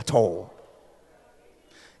happen at all.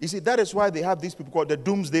 You see, that is why they have these people called the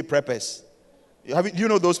doomsday preppers. Do you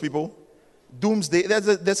know those people? Doomsday.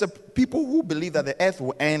 There's a people who believe that the earth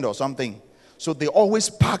will end or something. So they always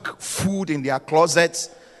pack food in their closets.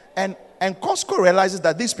 And Costco realizes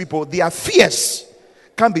that these people, their fears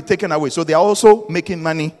can't be taken away. So they are also making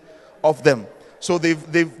money off them. So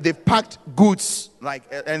they've packed goods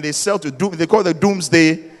and they sell to they call the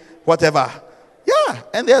doomsday whatever. Yeah,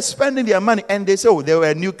 and they are spending their money. And they say, oh, there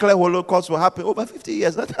were nuclear holocaust will happen. Over 50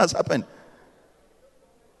 years, that has happened.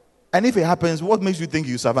 And if it happens, what makes you think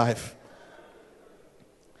you survive?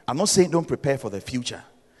 I'm not saying don't prepare for the future.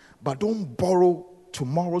 But don't borrow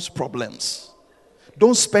tomorrow's problems.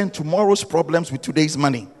 Don't spend tomorrow's problems with today's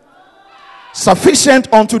money.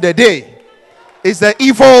 Sufficient unto the day is the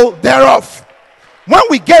evil thereof. When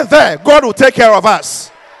we get there, God will take care of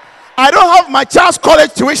us. I don't have my child's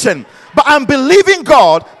college tuition, but I'm believing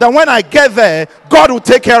God that when I get there, God will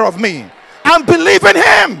take care of me. I'm believing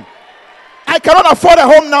Him. I cannot afford a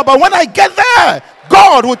home now, but when I get there,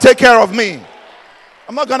 God will take care of me.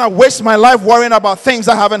 I'm not going to waste my life worrying about things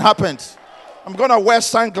that haven't happened. I'm going to wear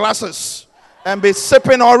sunglasses and be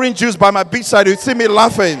sipping orange juice by my beachside. You see me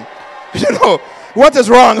laughing. What is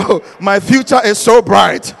wrong? Oh, my future is so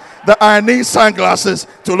bright that I need sunglasses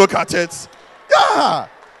to look at it. Yeah.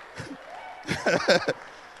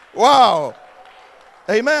 Wow.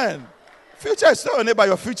 Amen. Future is so neighbor,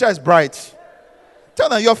 your future is bright. Tell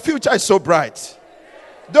them your future is so bright.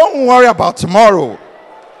 Don't worry about tomorrow.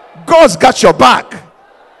 God's got your back.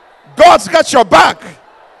 God's got your back.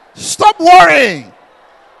 Stop worrying.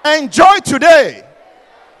 Enjoy today.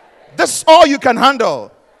 This is all you can handle.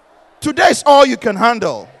 Today is all you can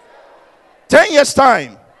handle. 10 years'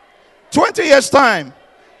 time, 20 years' time,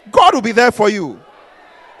 God will be there for you.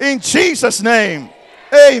 In Jesus' name.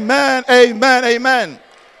 Amen, amen, amen.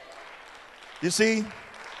 You see,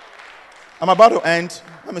 I'm about to end.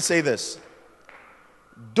 Let me say this.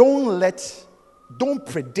 Don't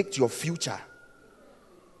predict your future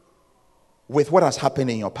with what has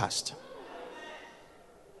happened in your past.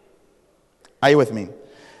 Are you with me?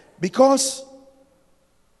 Because,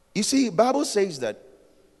 you see, the Bible says that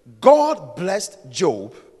God blessed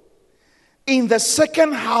Job in the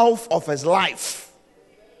second half of his life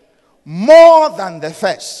more than the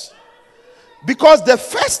first. Because the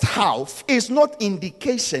first half is not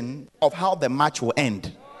indication of how the match will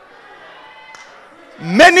end.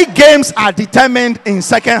 Many games are determined in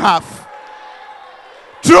second half.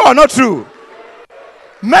 True or not true?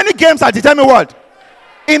 Many games are determined what?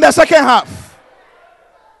 In the second half.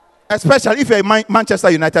 Especially if you're a Manchester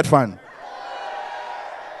United fan.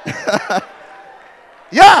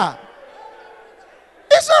 Yeah.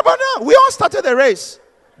 It's not about that. We all started the race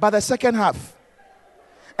by the second half.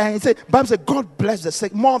 And he said, Bible said, God blessed the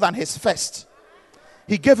second more than his first.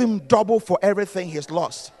 He gave him double for everything he's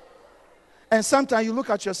lost. And sometimes you look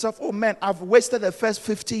at yourself, oh man, I've wasted the first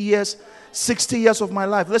 50 years, 60 years of my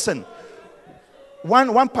life. Listen,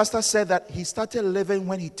 one pastor said that he started living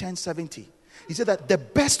when he turned 70. He said that the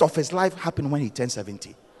best of his life happened when he turned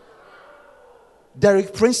 70.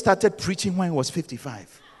 Derek Prince started preaching when he was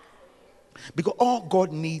 55. Because all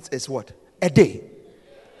God needs is what? A day.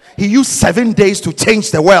 He used 7 days to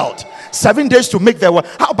change the world. 7 days to make the world.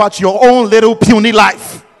 How about your own little puny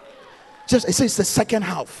life? Just, it says the second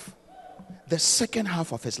half. The second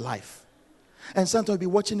half of his life. And sometimes you'll be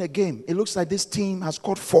watching a game. It looks like this team has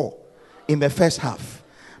scored 4 in the first half.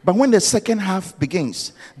 But when the second half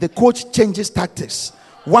begins, the coach changes tactics.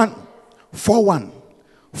 1-4-1, 4-2,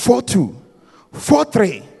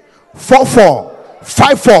 4-3, 4-4,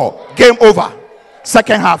 5-4. Game over.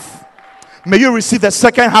 Second half. May you receive the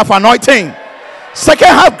second half anointing. Second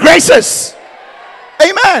half graces.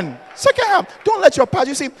 Amen. Second half. Don't let your past.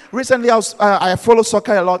 You see, recently I follow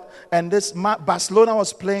soccer a lot, and this Barcelona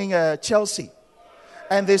was playing Chelsea,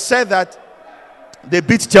 and they said that they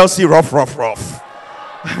beat Chelsea rough.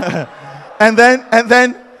 and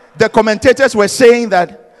then the commentators were saying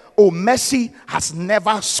that, oh, Messi has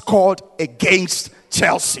never scored against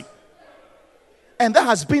Chelsea, and that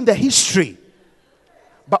has been the history.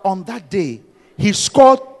 But on that day, he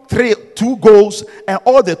scored 2 goals, and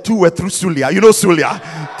all the 2 were through Sulia. You know Sulia?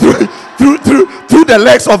 through the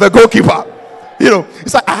legs of the goalkeeper. You know,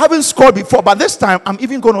 it's like I haven't scored before, but this time I'm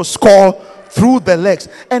even going to score through the legs.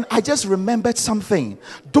 And I just remembered something.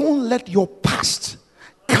 Don't let your past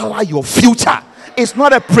color your future. It's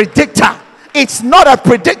not a predictor. It's not a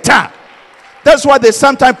predictor. That's why they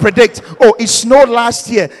sometimes predict, oh, it snowed last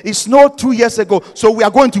year, it snowed 2 years ago, so we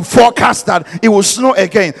are going to forecast that it will snow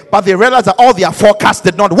again. But they realize that all their forecasts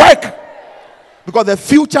did not work. Because the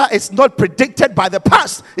future is not predicted by the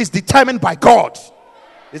past, it's determined by God.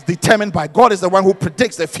 It's determined by God. Is the one who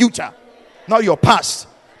predicts the future, not your past.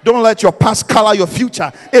 Don't let your past color your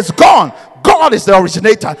future. It's gone. God is the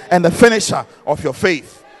originator and the finisher of your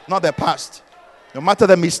faith, not the past. No matter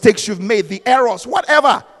the mistakes you've made, the errors,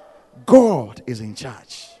 whatever, God is in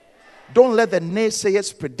charge. Don't let the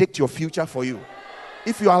naysayers predict your future for you.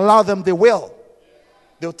 If you allow them, they will.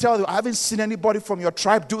 They'll tell you, I haven't seen anybody from your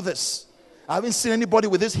tribe do this. I haven't seen anybody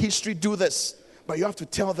with this history do this. But you have to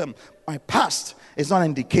tell them, my past is not an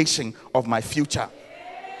indication of my future.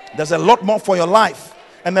 There's a lot more for your life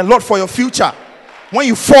and a lot for your future. When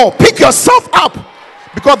you fall, pick yourself up,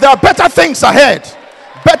 because there are better things ahead,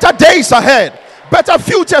 better days ahead, better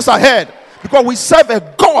futures ahead. Because we serve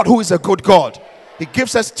a God who is a good God. He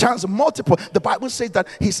gives us chance multiple. The Bible says that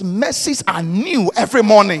his mercies are new every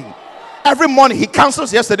morning. Every morning he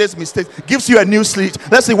cancels yesterday's mistakes, gives you a new sheet.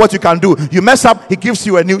 Let's see what you can do. You mess up, he gives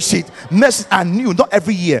you a new sheet. Mercies are new, not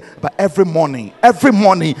every year, but every morning. Every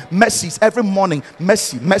morning, mercies. Every morning,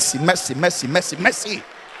 mercy.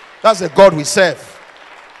 That's the God we serve.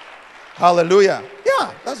 Hallelujah.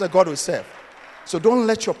 Yeah, that's the God we serve. So don't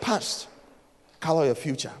let your past color your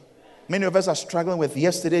future. Many of us are struggling with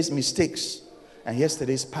yesterday's mistakes and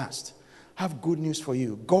yesterday's past. I have good news for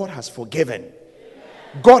you. God has forgiven.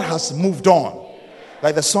 God has moved on.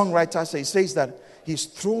 Like the songwriter says, he says that he's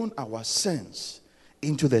thrown our sins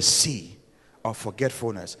into the sea of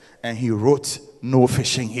forgetfulness. And he wrote, no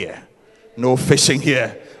fishing here. No fishing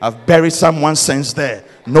here. I've buried someone's sins there.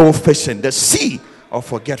 No fishing. The sea of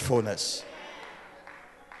forgetfulness.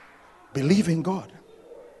 Believe in God.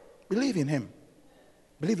 Believe in him.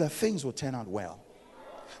 Believe that things will turn out well.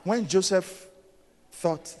 When Joseph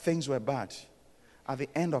thought things were bad, at the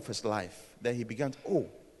end of his life, then he began to,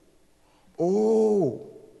 Oh,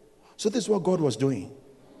 so this is what God was doing.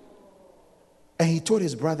 And he told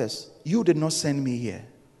his brothers, you did not send me here,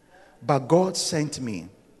 but God sent me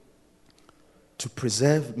to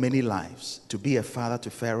preserve many lives, to be a father to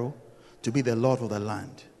Pharaoh, to be the Lord of the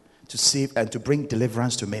land, to save and to bring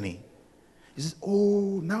deliverance to many. He says,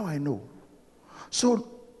 oh, now I know. So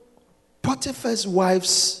Potiphar's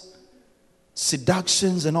wife's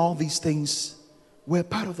seductions and all these things were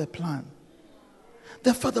part of the plan.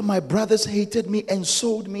 Therefore, my brothers hated me and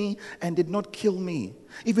sold me and did not kill me.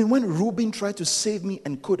 Even when Reuben tried to save me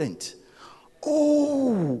and couldn't.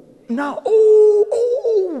 Oh, now,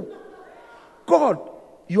 God,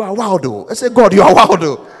 you are wild though. I said, God, you are wild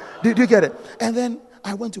though. Did you get it? And then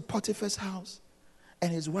I went to Potiphar's house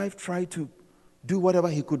and his wife tried to do whatever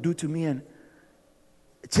he could do to me and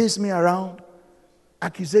chase me around.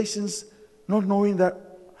 Accusations, not knowing that.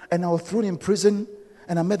 And I was thrown in prison.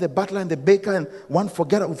 And I met the butler and the baker, and one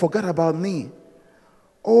forgot about me.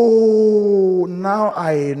 Oh, now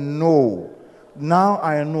I know. Now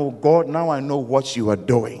I know, God, now I know what you are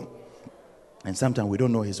doing. And sometimes we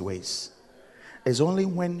don't know his ways. It's only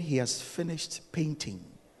when he has finished painting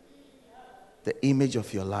the image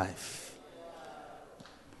of your life.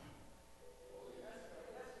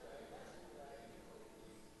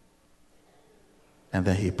 And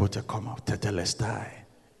then he put a comma, tetelestai.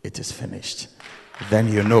 It is finished.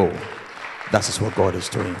 Then you know that is what God is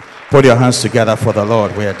doing. Put your hands together for the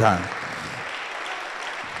Lord. We are done.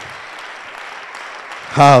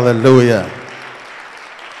 Hallelujah.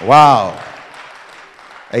 Wow.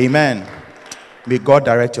 Amen. May God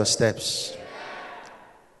direct your steps.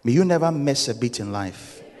 May you never miss a beat in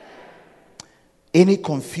life. Any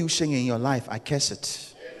confusion in your life, I curse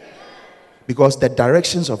it. Because the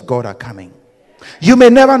directions of God are coming. You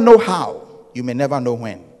may never know how. You may never know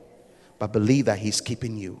when. But believe that he's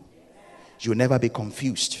keeping you. You'll never be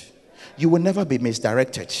confused. You will never be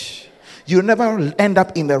misdirected. You'll never end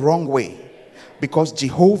up in the wrong way. Because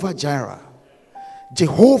Jehovah Jireh,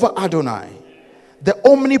 Jehovah Adonai, the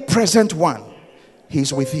omnipresent one,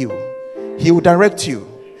 he's with you. He will direct you.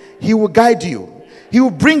 He will guide you. He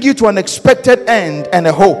will bring you to an expected end and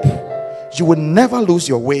a hope. You will never lose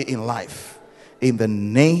your way in life. In the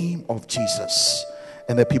name of Jesus.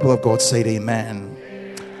 And the people of God say amen.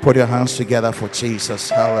 Put your hands together for Jesus.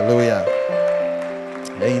 Hallelujah.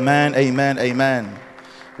 Amen, amen, amen.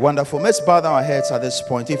 Wonderful. Let's bow down our heads at this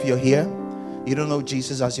point. If you're here, you don't know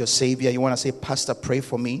Jesus as your Savior, you want to say, Pastor, pray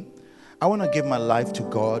for me. I want to give my life to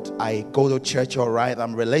God. I go to church, all right.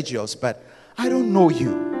 I'm religious, but I don't know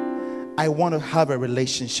you. I want to have a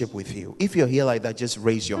relationship with you. If you're here like that, just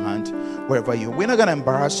raise your hand wherever you are. We're not going to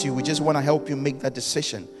embarrass you. We just want to help you make that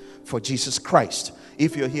decision for Jesus Christ.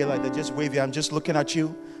 If you're here like that, just wave your hand. I'm just looking at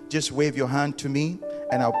you. Just wave your hand to me,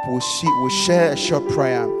 and we'll share a short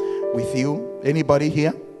prayer with you. Anybody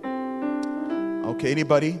here? Okay,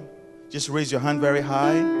 anybody? Just raise your hand very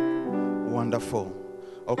high. Wonderful.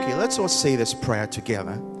 Okay, let's all say this prayer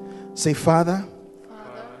together. Say, Father,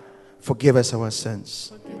 forgive us our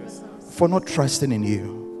sins for not trusting in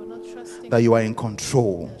you. That you are in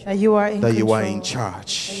control. That you are in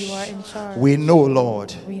charge. We know,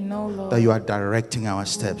 Lord, that you are directing our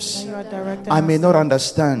steps. I may not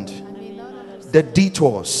understand the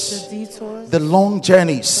detours, the long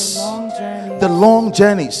journeys,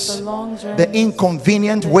 the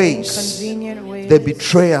inconvenient ways, the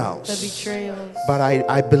betrayals. But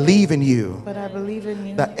I believe in you.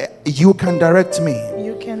 That you can direct me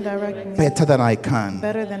better than I can.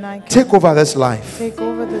 Take over this life. Take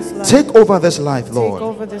over this life,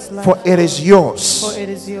 Lord. For it is yours.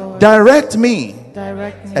 Direct me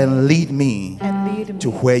and lead me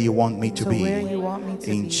to where you want me to be.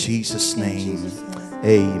 In Jesus' name.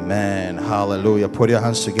 Amen. Hallelujah. Put your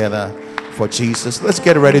hands together for Jesus. Let's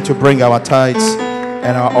get ready to bring our tithes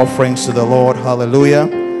and our offerings to the Lord. Hallelujah.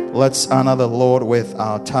 Let's honor the Lord with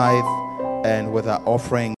our tithe and with our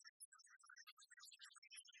offering.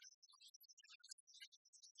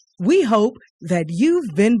 We hope that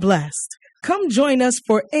you've been blessed. Come join us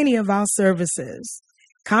for any of our services.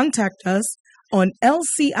 Contact us on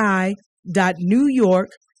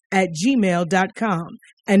lci.newyork@gmail.com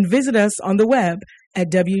and visit us on the web at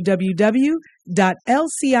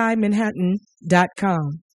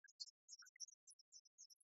www.lcimanhattan.com.